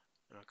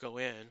 And I'll go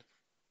in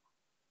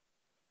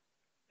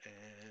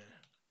and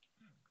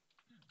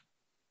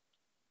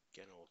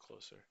get a little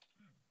closer.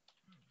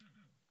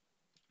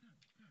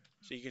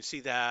 So you can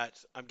see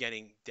that I'm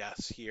getting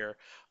deaths here.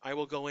 I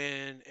will go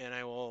in and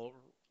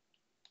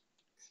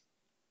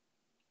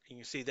you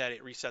can see that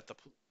it reset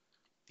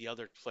the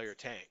other player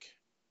tank.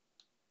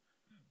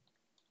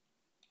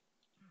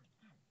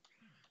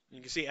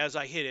 You can see as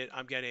I hit it,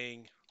 I'm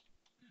getting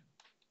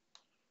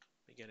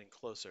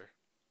closer.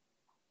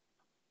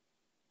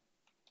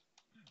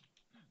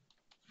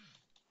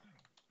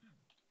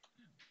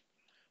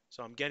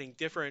 So I'm getting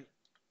different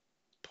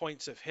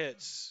points of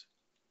hits.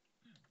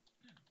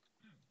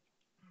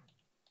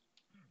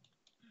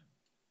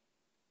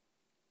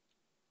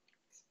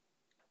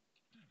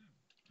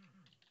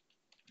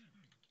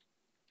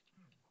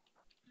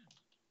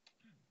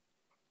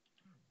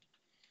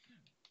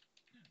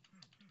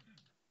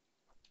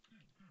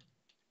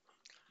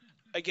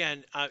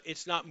 Again,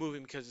 it's not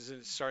moving because it's in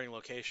its starting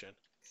location.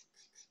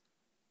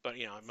 But,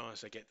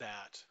 unless I get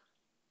that.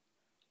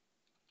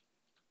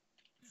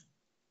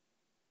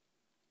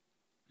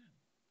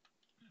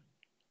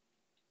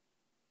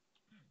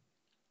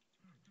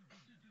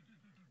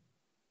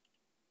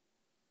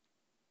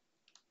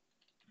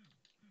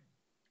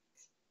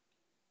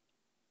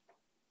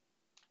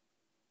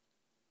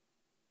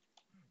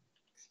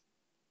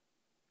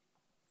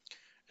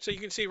 So you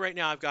can see right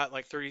now I've got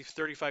like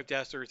 35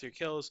 deaths, 33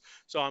 kills.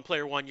 So on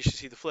player 1, you should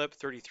see the flip,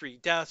 33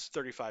 deaths,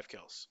 35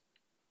 kills.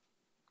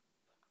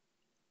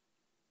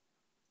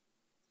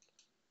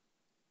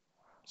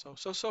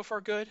 So far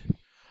good.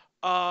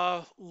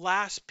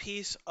 Last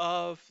piece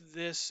of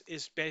this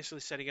is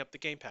basically setting up the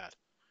gamepad.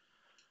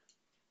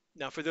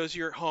 Now, for those of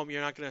you at home,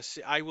 you're not going to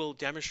see. I will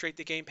demonstrate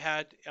the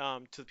gamepad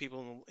to the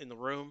people in the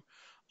room,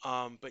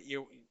 but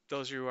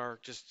those of you who are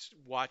just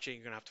watching,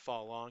 you're going to have to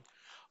follow along.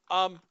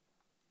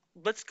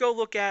 Let's go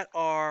look at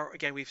our.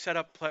 Again, we've set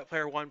up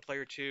player 1,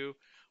 player 2.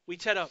 We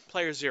set up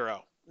player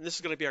 0. And this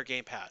is going to be our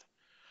gamepad.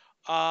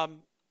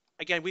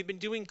 Again, we've been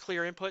doing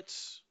clear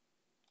inputs,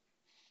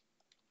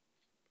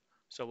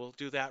 so we'll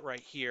do that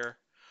right here.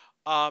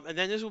 And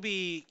then this will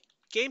be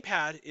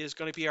gamepad is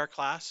going to be our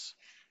class.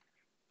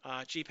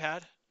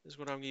 Gpad is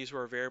what I'm going to use for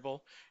our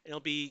variable. And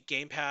it'll be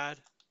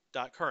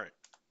gamepad.current.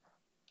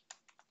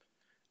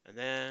 And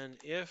then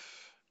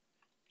if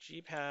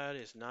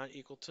gpad is not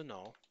equal to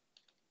null,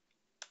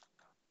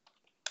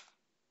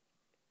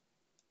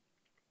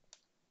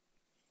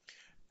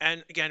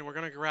 and again, I'm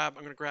going to grab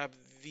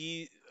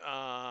the,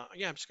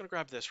 I'm just going to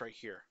grab this right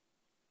here.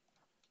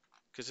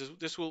 Because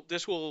this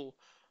will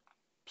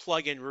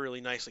plug in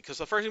really nicely. Because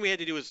the first thing we had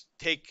to do is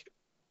take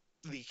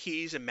the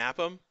keys and map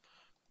them.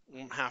 We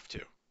won't have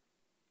to.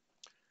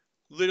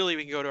 Literally,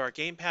 we can go to our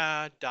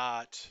gamepad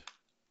dot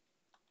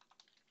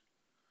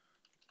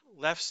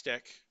left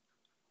stick,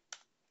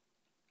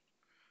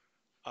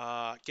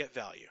 get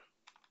value.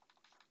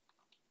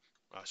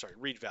 Sorry,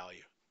 read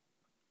value.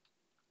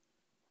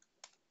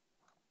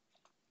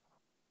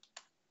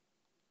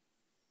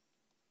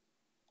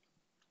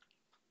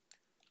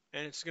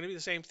 And it's going to be the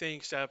same thing,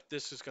 except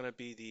this is going to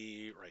be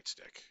the right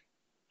stick.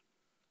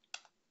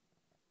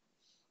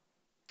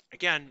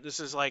 Again,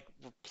 this is like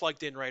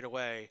plugged in right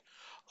away.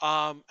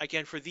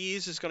 Again, for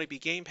these, it's going to be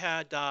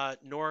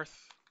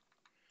gamepad.north.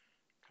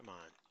 Come on.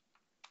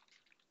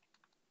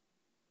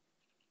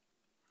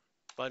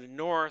 But in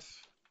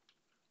north,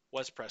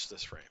 let's press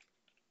this frame.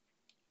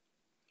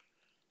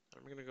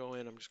 I'm going to go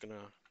in. I'm just going to.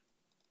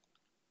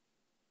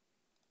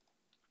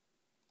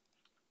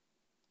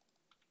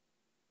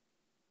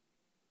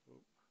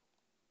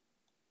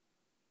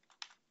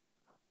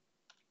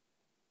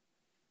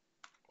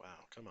 Wow,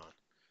 come on.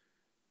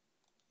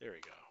 There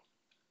we go.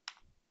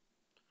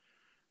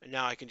 And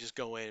now I can just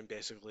go in and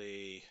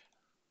basically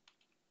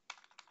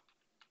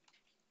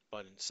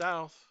button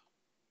south,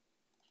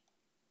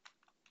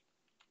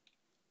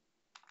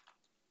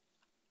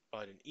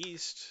 button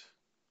east,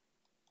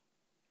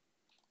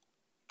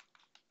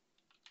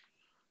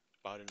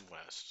 button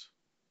west.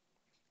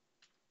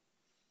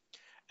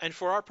 And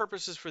for our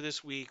purposes for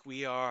this week,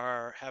 we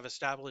have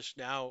established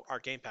now our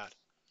gamepad.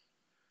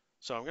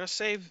 So I'm going to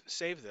save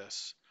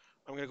this.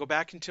 I'm going to go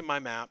back into my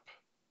map.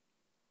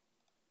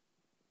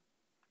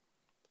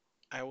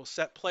 I will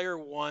set player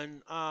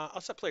one.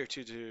 I'll set player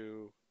two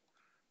to.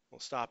 We'll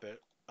stop it.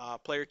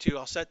 Player two,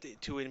 I'll set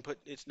to input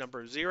its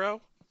number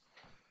 0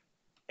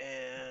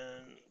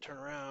 and turn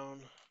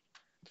around.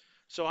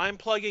 So I'm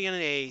plugging in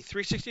a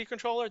 360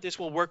 controller. This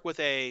will work with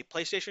a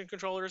PlayStation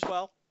controller as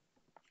well.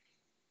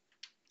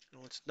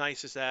 And what's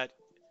nice is that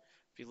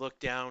if you look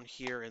down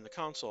here in the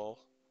console,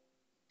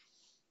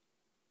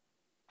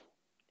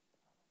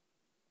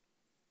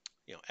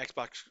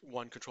 Xbox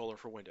One controller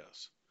for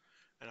Windows.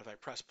 And if I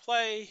press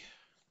play,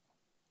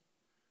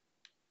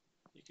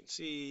 you can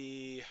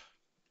see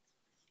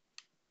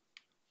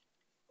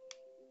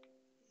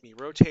me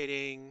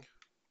rotating,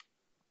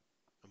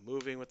 I'm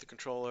moving with the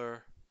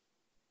controller,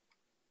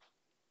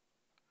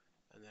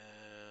 and then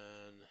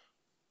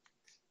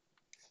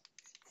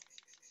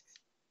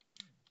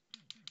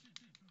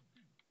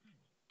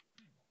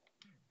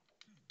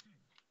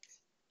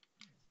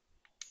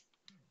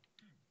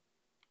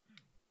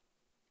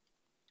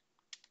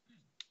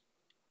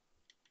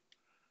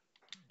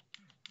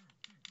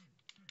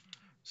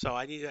so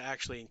I need to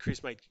actually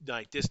increase my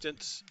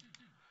distance.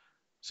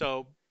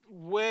 So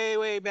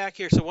way back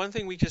here. So one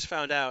thing we just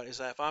found out is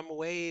that if I'm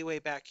way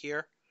back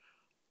here,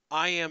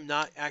 I am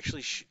not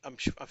actually I'm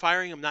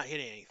firing. I'm not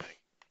hitting anything.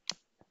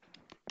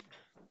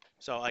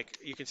 So like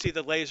you can see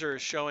the laser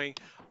is showing.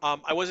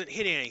 I wasn't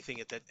hitting anything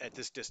at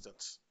this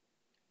distance.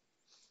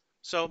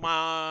 So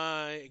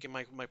my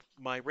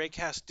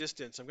raycast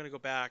distance. I'm going to go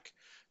back.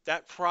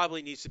 That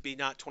probably needs to be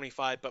not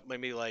 25, but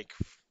maybe like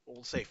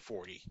we'll say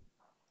 40.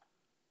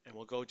 And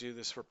we'll go do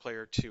this for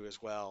player two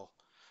as well.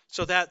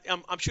 So that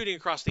I'm shooting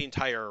across the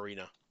entire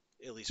arena,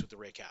 at least with the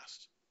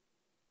raycast.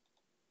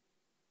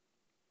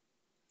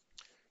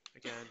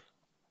 Again.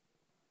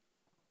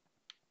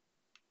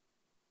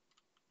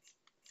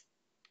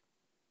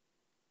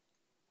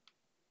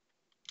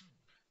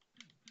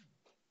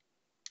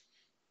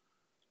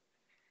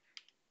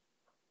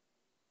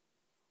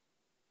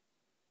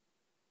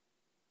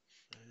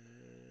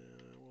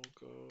 And we'll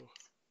go.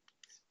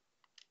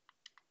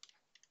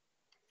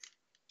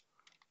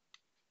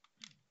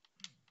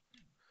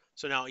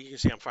 So now you can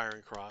see I'm firing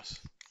across.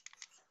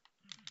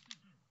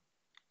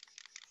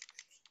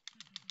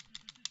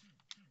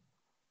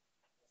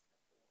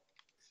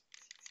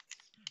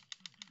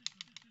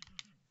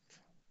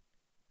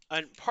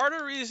 And part of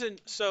the reason,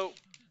 so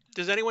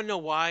does anyone know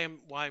why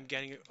I'm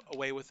getting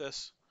away with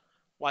this?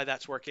 Why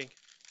that's working?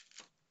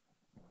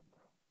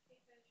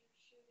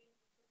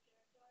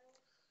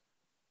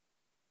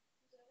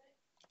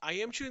 I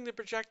am shooting the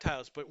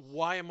projectiles, but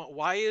why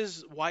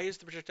is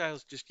the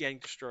projectiles just getting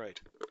destroyed?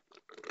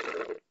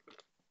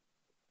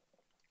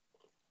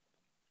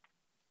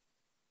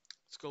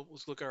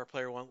 Let's look at our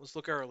player one. Let's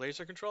look at our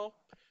laser control.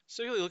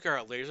 Specifically look at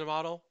our laser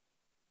model.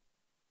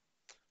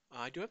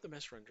 I do have the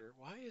mesh render.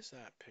 Why is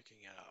that picking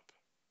it up?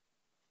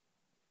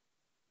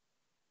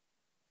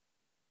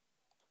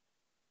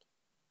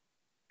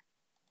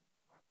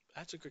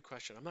 That's a good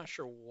question. I'm not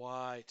sure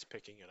why it's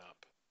picking it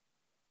up.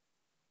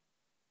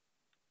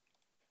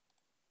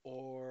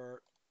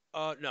 Or,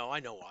 no,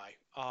 I know why.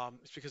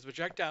 It's because the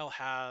projectile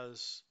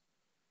has.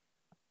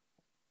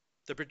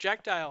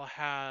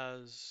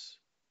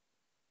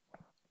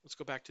 Let's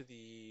go back to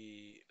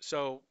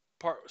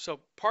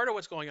part of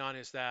what's going on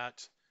is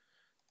that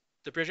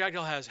the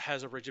projectile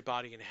has a rigid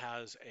body and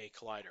has a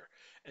collider,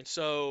 and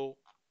so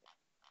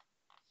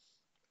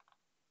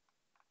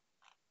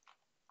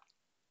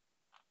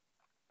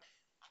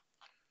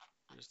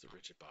where's the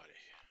rigid body?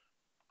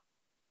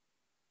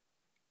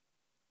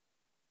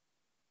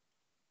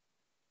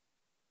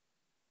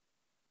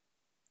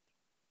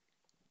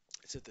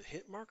 Is it the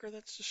hit marker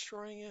that's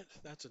destroying it?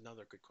 That's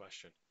another good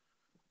question.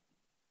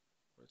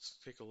 Let's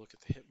take a look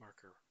at the hit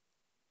marker.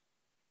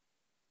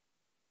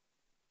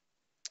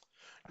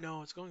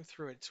 No, it's going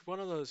through it. It's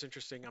one of those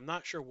interesting. I'm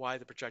not sure why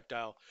the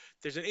projectile.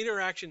 There's an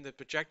interaction. The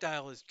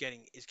projectile is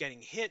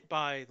getting hit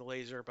by the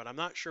laser, but I'm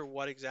not sure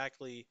what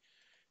exactly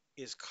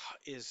is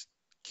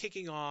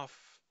kicking off.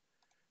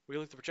 We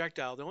look at the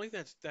projectile. The only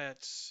thing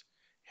that's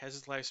has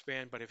its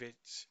lifespan, but if it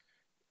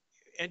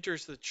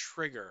enters the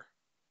trigger,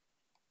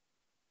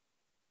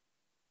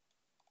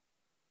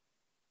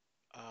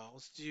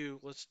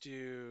 let's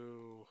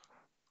do.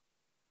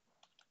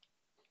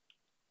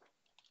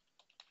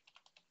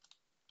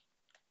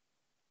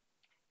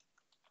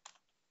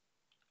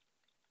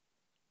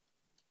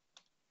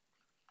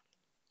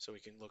 So we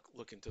can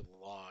look into the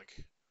log.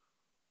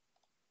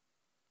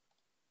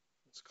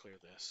 Let's clear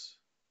this.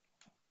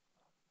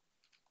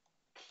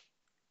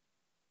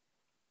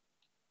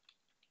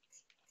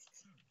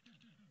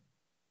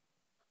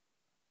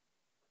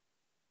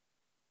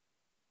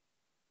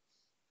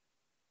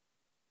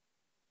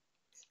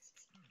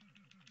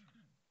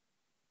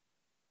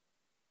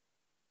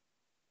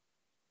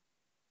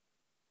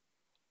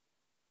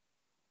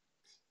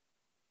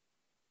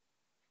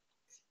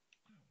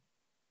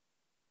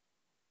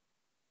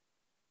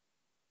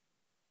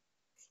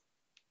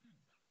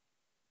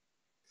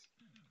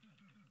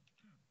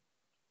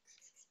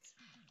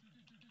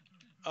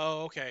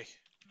 Oh, okay.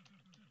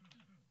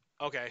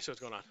 Okay, so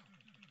what's going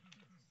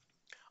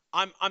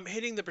on? I'm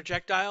hitting the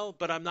projectile,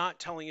 but I'm not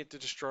telling it to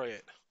destroy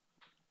it.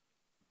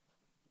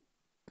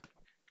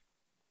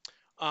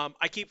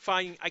 I keep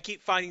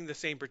finding the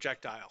same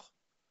projectile.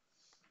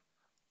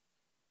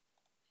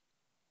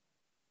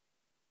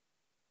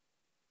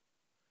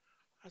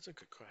 That's a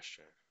good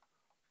question.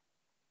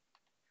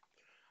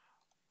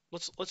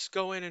 Let's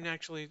go in and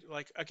actually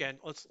like again.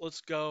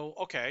 Let's go.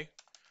 Okay.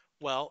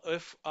 Well,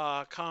 if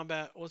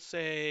combat, let's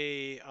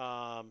say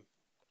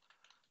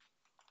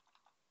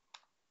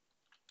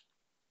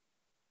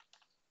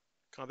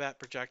combat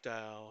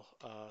projectile,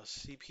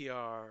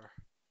 CPR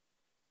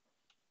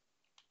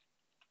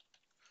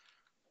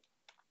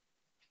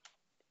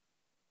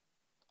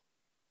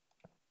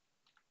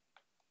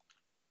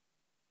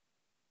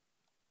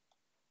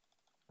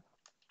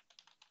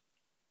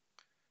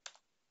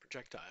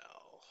projectile.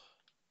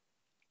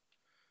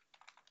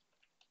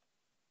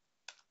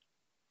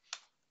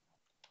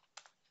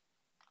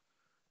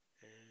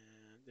 And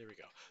there we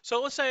go.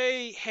 So let's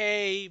say,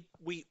 hey,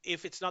 we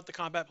if it's not the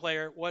combat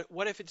player,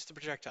 what if it's the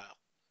projectile?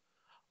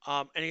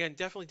 And again,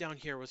 definitely down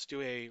here, let's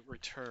do a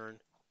return.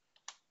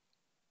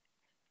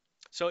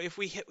 So if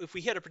we hit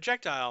a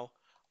projectile,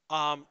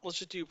 let's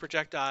just do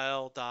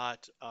projectile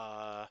dot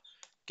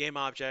game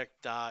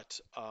object dot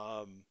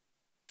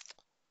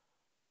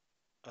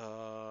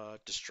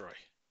destroy.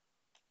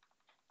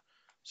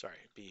 Sorry,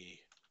 be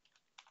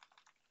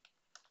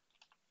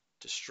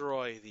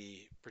destroy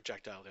the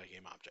projectile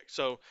game object.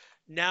 So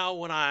now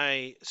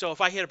so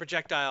if I hit a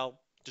projectile,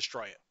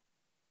 destroy it.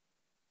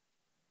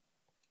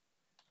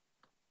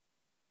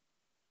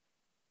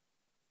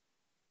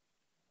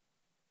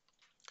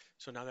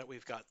 So now that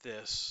we've got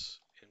this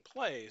in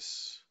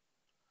place,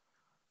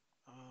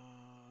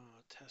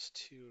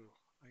 test two,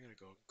 I gotta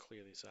go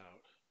clear these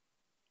out.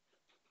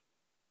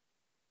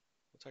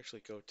 Let's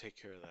actually go take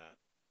care of that.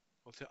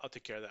 I'll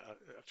take care of that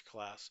after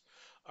class.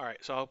 All right,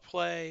 so I'll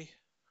play.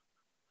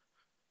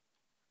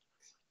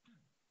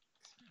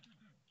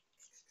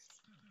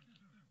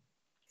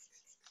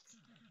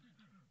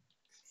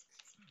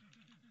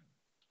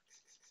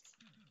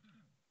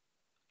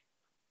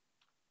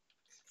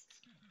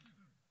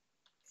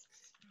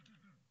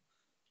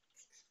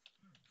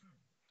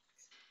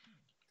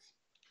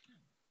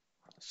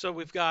 So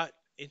we've got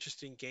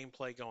interesting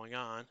gameplay going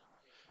on.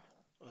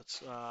 Let's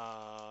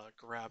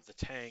grab the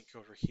tank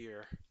over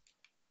here.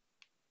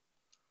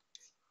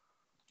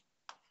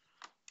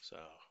 So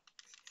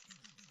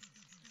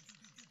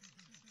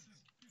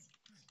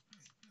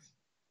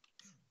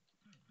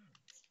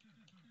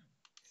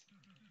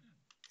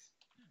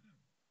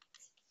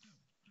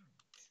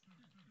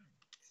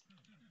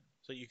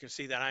so you can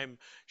see that I'm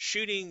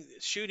shooting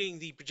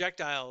the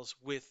projectiles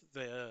with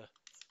the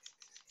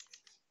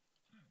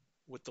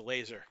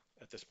laser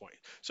at this point.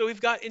 So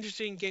we've got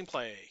interesting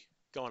gameplay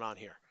going on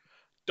here.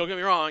 Don't get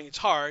me wrong, it's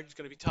hard, it's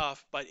going to be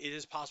tough, but it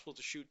is possible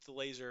to shoot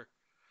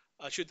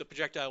the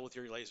projectile with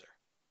your laser.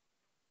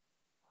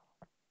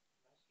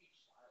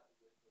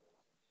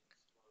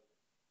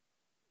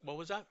 What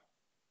was that?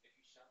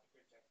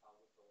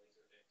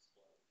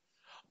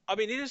 I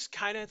mean, it is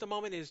kind of at the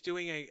moment is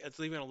doing it's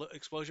leaving an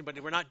explosion,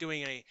 but we're not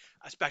doing a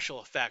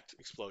special effect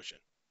explosion.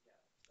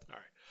 All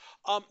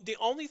right. The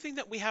only thing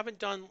that we haven't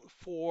done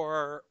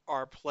for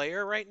our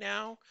player right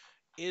now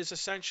is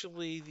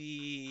essentially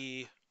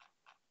the.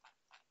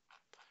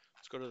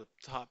 Let's go to the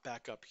top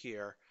back up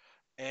here.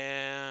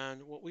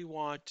 And what we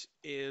want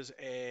is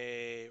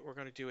we're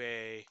going to do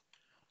a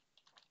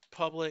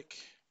public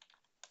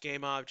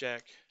game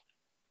object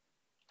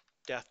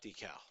death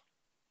decal.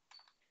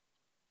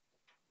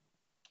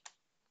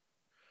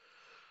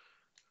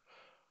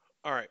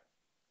 All right.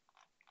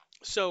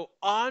 So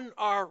on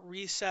our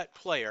reset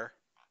player,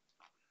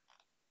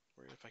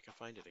 if I can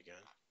find it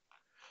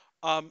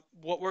again,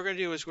 what we're going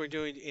to do is we're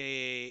doing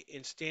a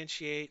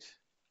instantiate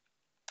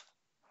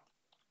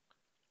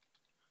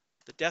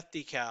the death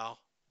decal.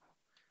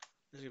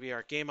 This is going to be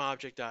our game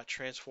object dot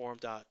transform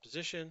dot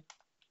position,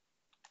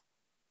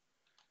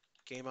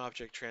 game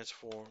object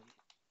transform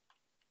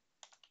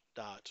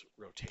dot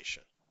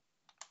rotation.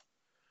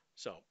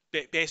 So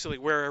basically,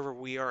 wherever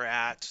we are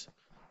at,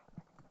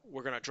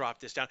 we're going to drop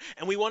this down,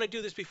 and we want to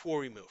do this before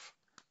we move.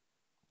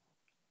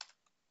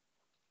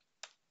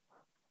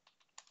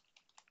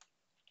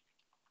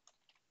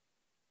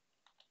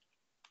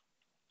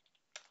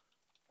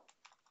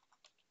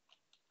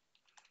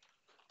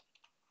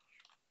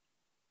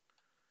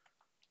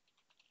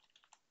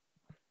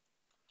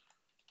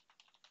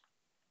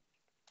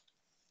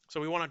 So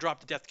we want to drop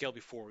the death scale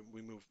before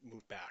we move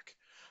back.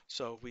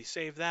 So if we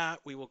save that,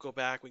 we will go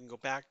back. We can go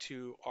back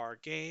to our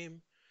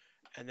game,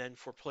 and then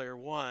for player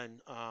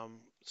one,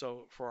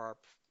 so for our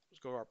let's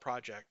go to our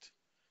project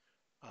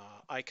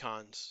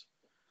icons,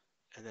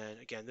 and then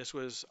again, this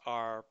was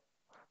our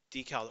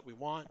decal that we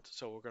want.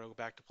 So we're going to go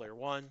back to player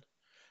one.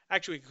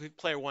 Actually, we could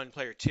player one,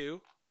 player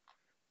two,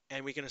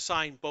 and we can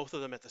assign both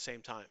of them at the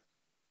same time.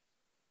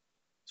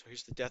 So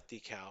here's the death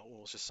decal.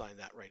 We'll just assign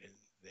that right in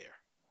there.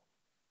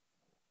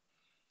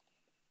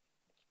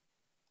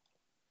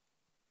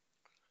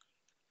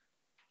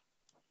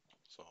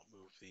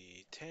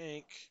 the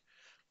tank.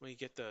 Let me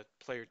get the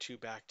player 2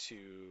 back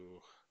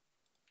to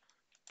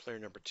player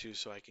number 2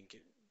 so I can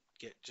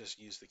get just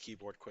use the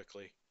keyboard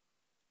quickly.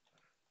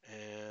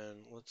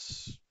 And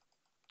let's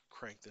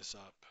crank this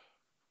up.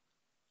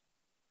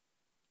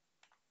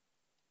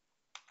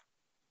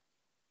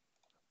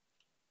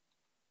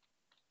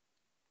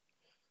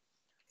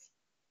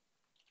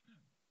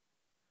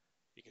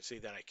 You can see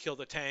that I killed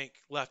the tank,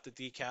 left the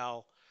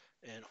decal,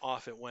 and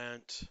off it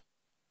went.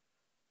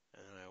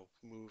 And then I'll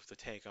move the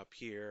tank up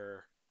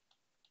here.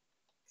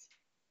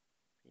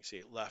 You can see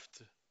it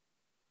left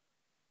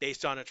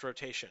based on its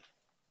rotation.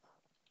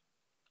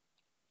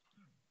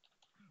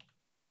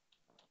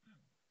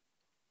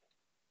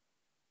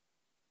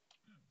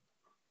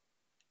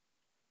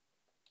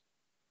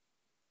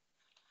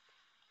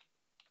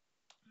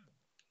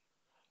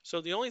 So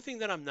the only thing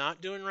that I'm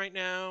not doing right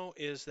now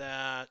is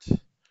that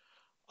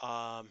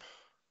um,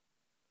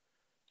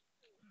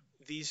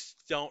 these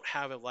don't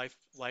have a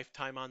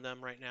lifetime on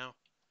them right now.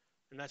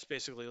 And that's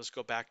basically, let's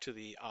go back to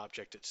the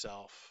object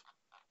itself.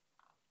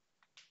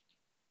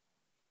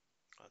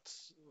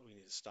 We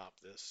need to stop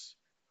this.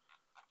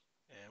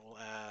 And we'll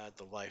add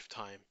the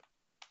lifetime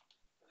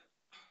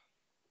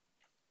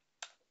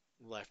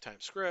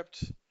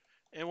script.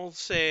 And we'll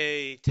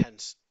say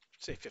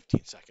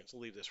 15 seconds.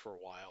 We'll leave this for a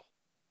while.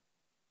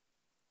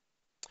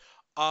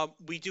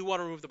 We do want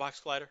to remove the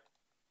box collider.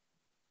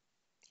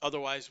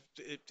 Otherwise,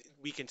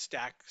 we can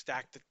stack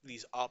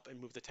these up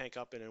and move the tank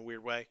up in a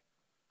weird way.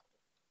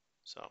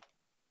 So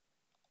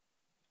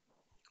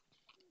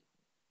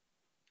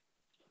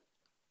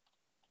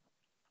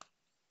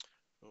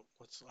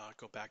let's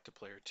go back to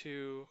player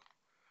 2.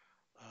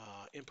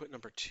 Input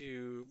number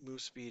 2,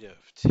 move speed of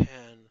 10.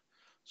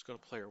 Let's go to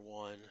player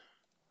 1.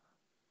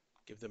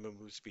 Give them a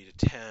move speed of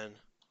 10.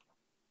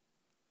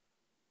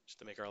 Just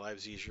to make our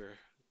lives easier,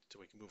 so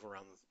we can move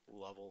around the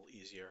level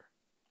easier.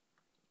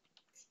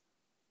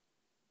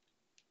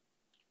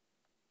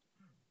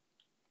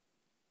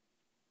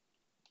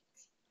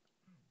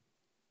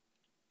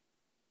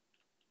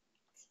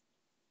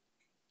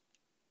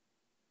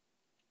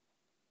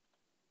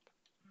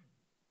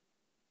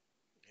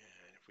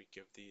 And if we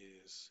give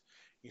these,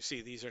 you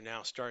see these are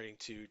now starting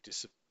to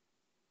disappear.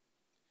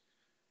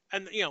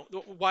 And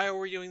why are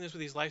we doing this with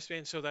these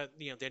lifespans? So that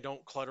they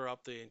don't clutter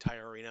up the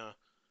entire arena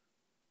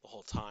the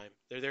whole time.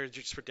 They're there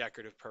just for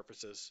decorative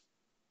purposes.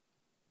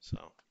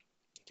 So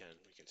again,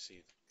 we can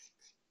see.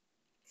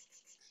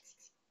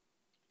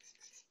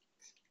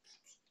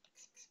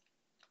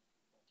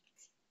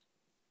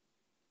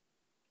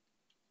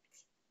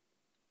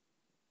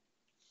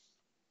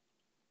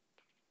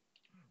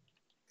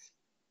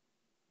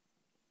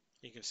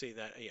 You can see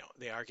that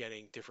they are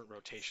getting different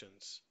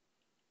rotations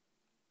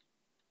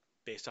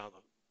based on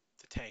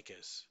the tank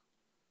is.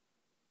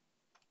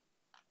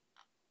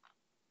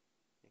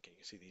 Okay, you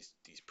can see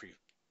these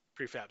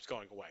prefabs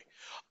going away.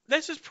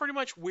 This is pretty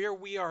much where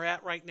we are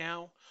at right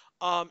now.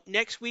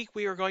 Next week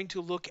we are going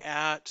to look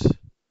at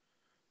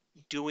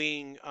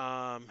doing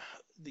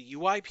the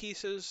UI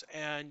pieces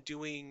and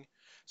doing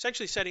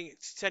essentially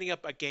setting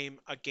up a game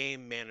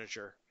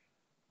manager.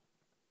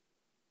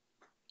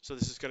 So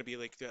this is going to be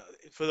like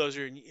for those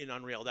who are in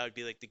Unreal, that would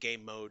be like the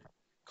game mode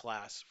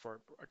class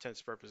for our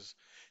intents purposes,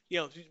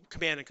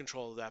 command and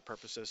control of that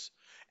purposes.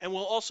 And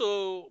we'll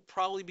also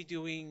probably be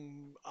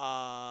doing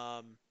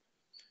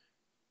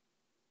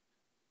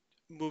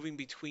moving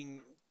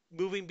between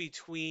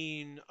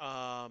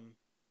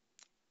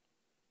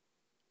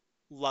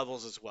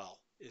levels as well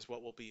is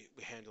what we'll be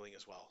handling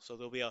as well. So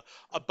there'll be a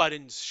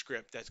button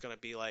script that's going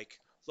to be like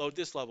load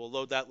this level,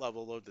 load that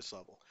level, load this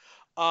level.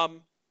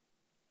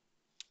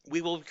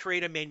 We will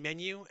create a main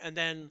menu, and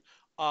then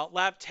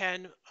lab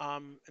 10,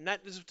 and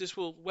this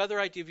will, whether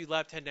I give you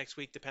lab 10 next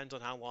week depends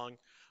on how long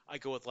I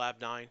go with lab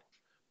 9.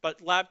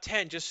 But lab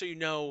 10, just so you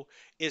know,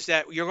 is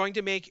that you're going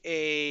to make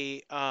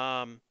a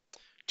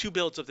 2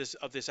 builds of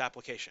this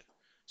application.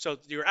 So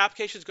your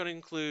application is going to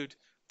include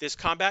this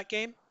combat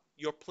game,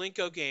 your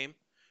Plinko game,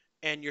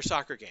 and your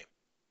soccer game,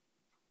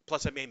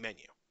 plus a main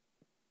menu.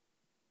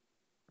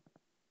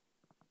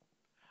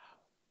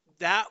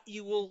 That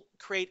you will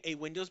create a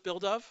Windows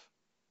build of,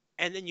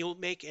 and then you'll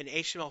make an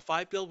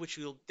HTML5 build, which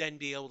you'll then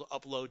be able to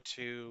upload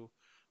to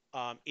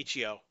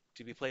itch.io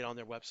to be played on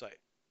their website.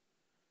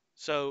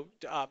 So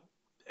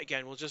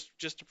again, we'll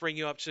just to bring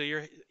you up so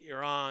you're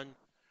on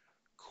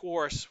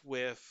course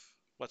with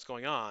what's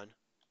going on.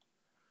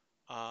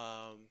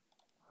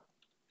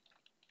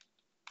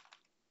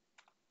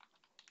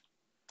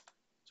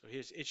 So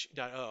here's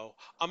itch.io.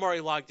 I'm already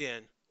logged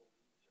in.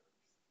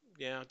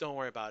 Yeah, don't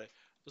worry about it.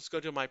 Let's go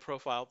to my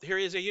profile. Here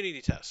is a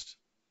Unity test.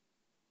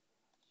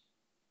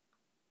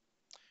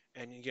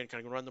 And again,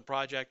 kind of run the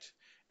project.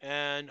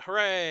 And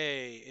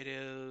hooray,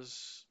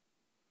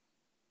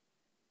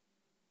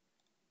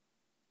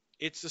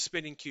 it's the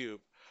spinning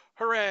cube.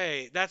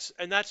 Hooray! That's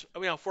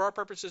for our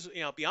purposes.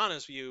 I'll be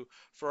honest with you.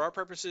 For our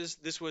purposes,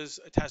 this was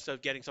a test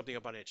of getting something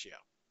up on itch.io.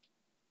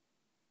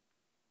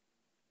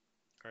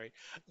 All right.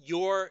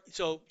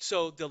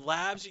 So the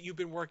labs that you've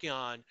been working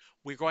on,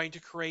 we're going to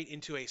create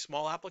into a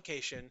small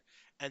application,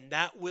 and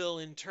that will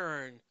in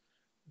turn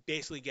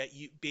basically get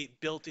you be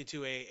built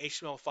into a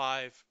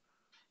HTML5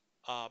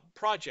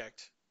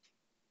 project,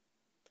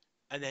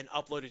 and then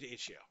uploaded to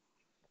Itch.io.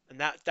 And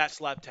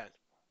that's Lab 10.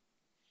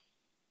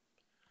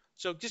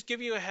 So just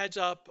give you a heads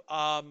up.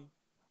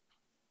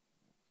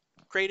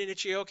 Create an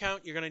Itch.io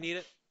account. You're going to need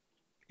it.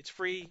 It's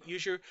free.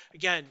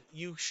 Again,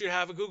 you should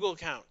have a Google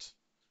account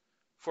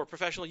for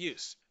professional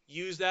use.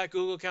 Use that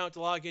Google account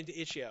to log into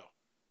Itch.io.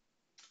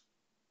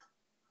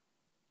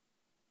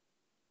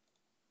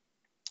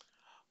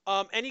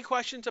 Any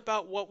questions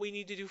about what we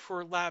need to do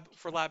for Lab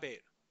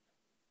 8?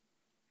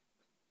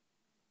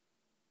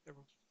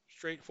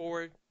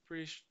 Straightforward. All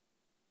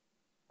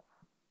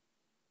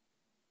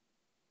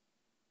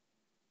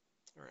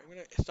right, I'm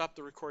going to stop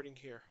the recording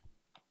here.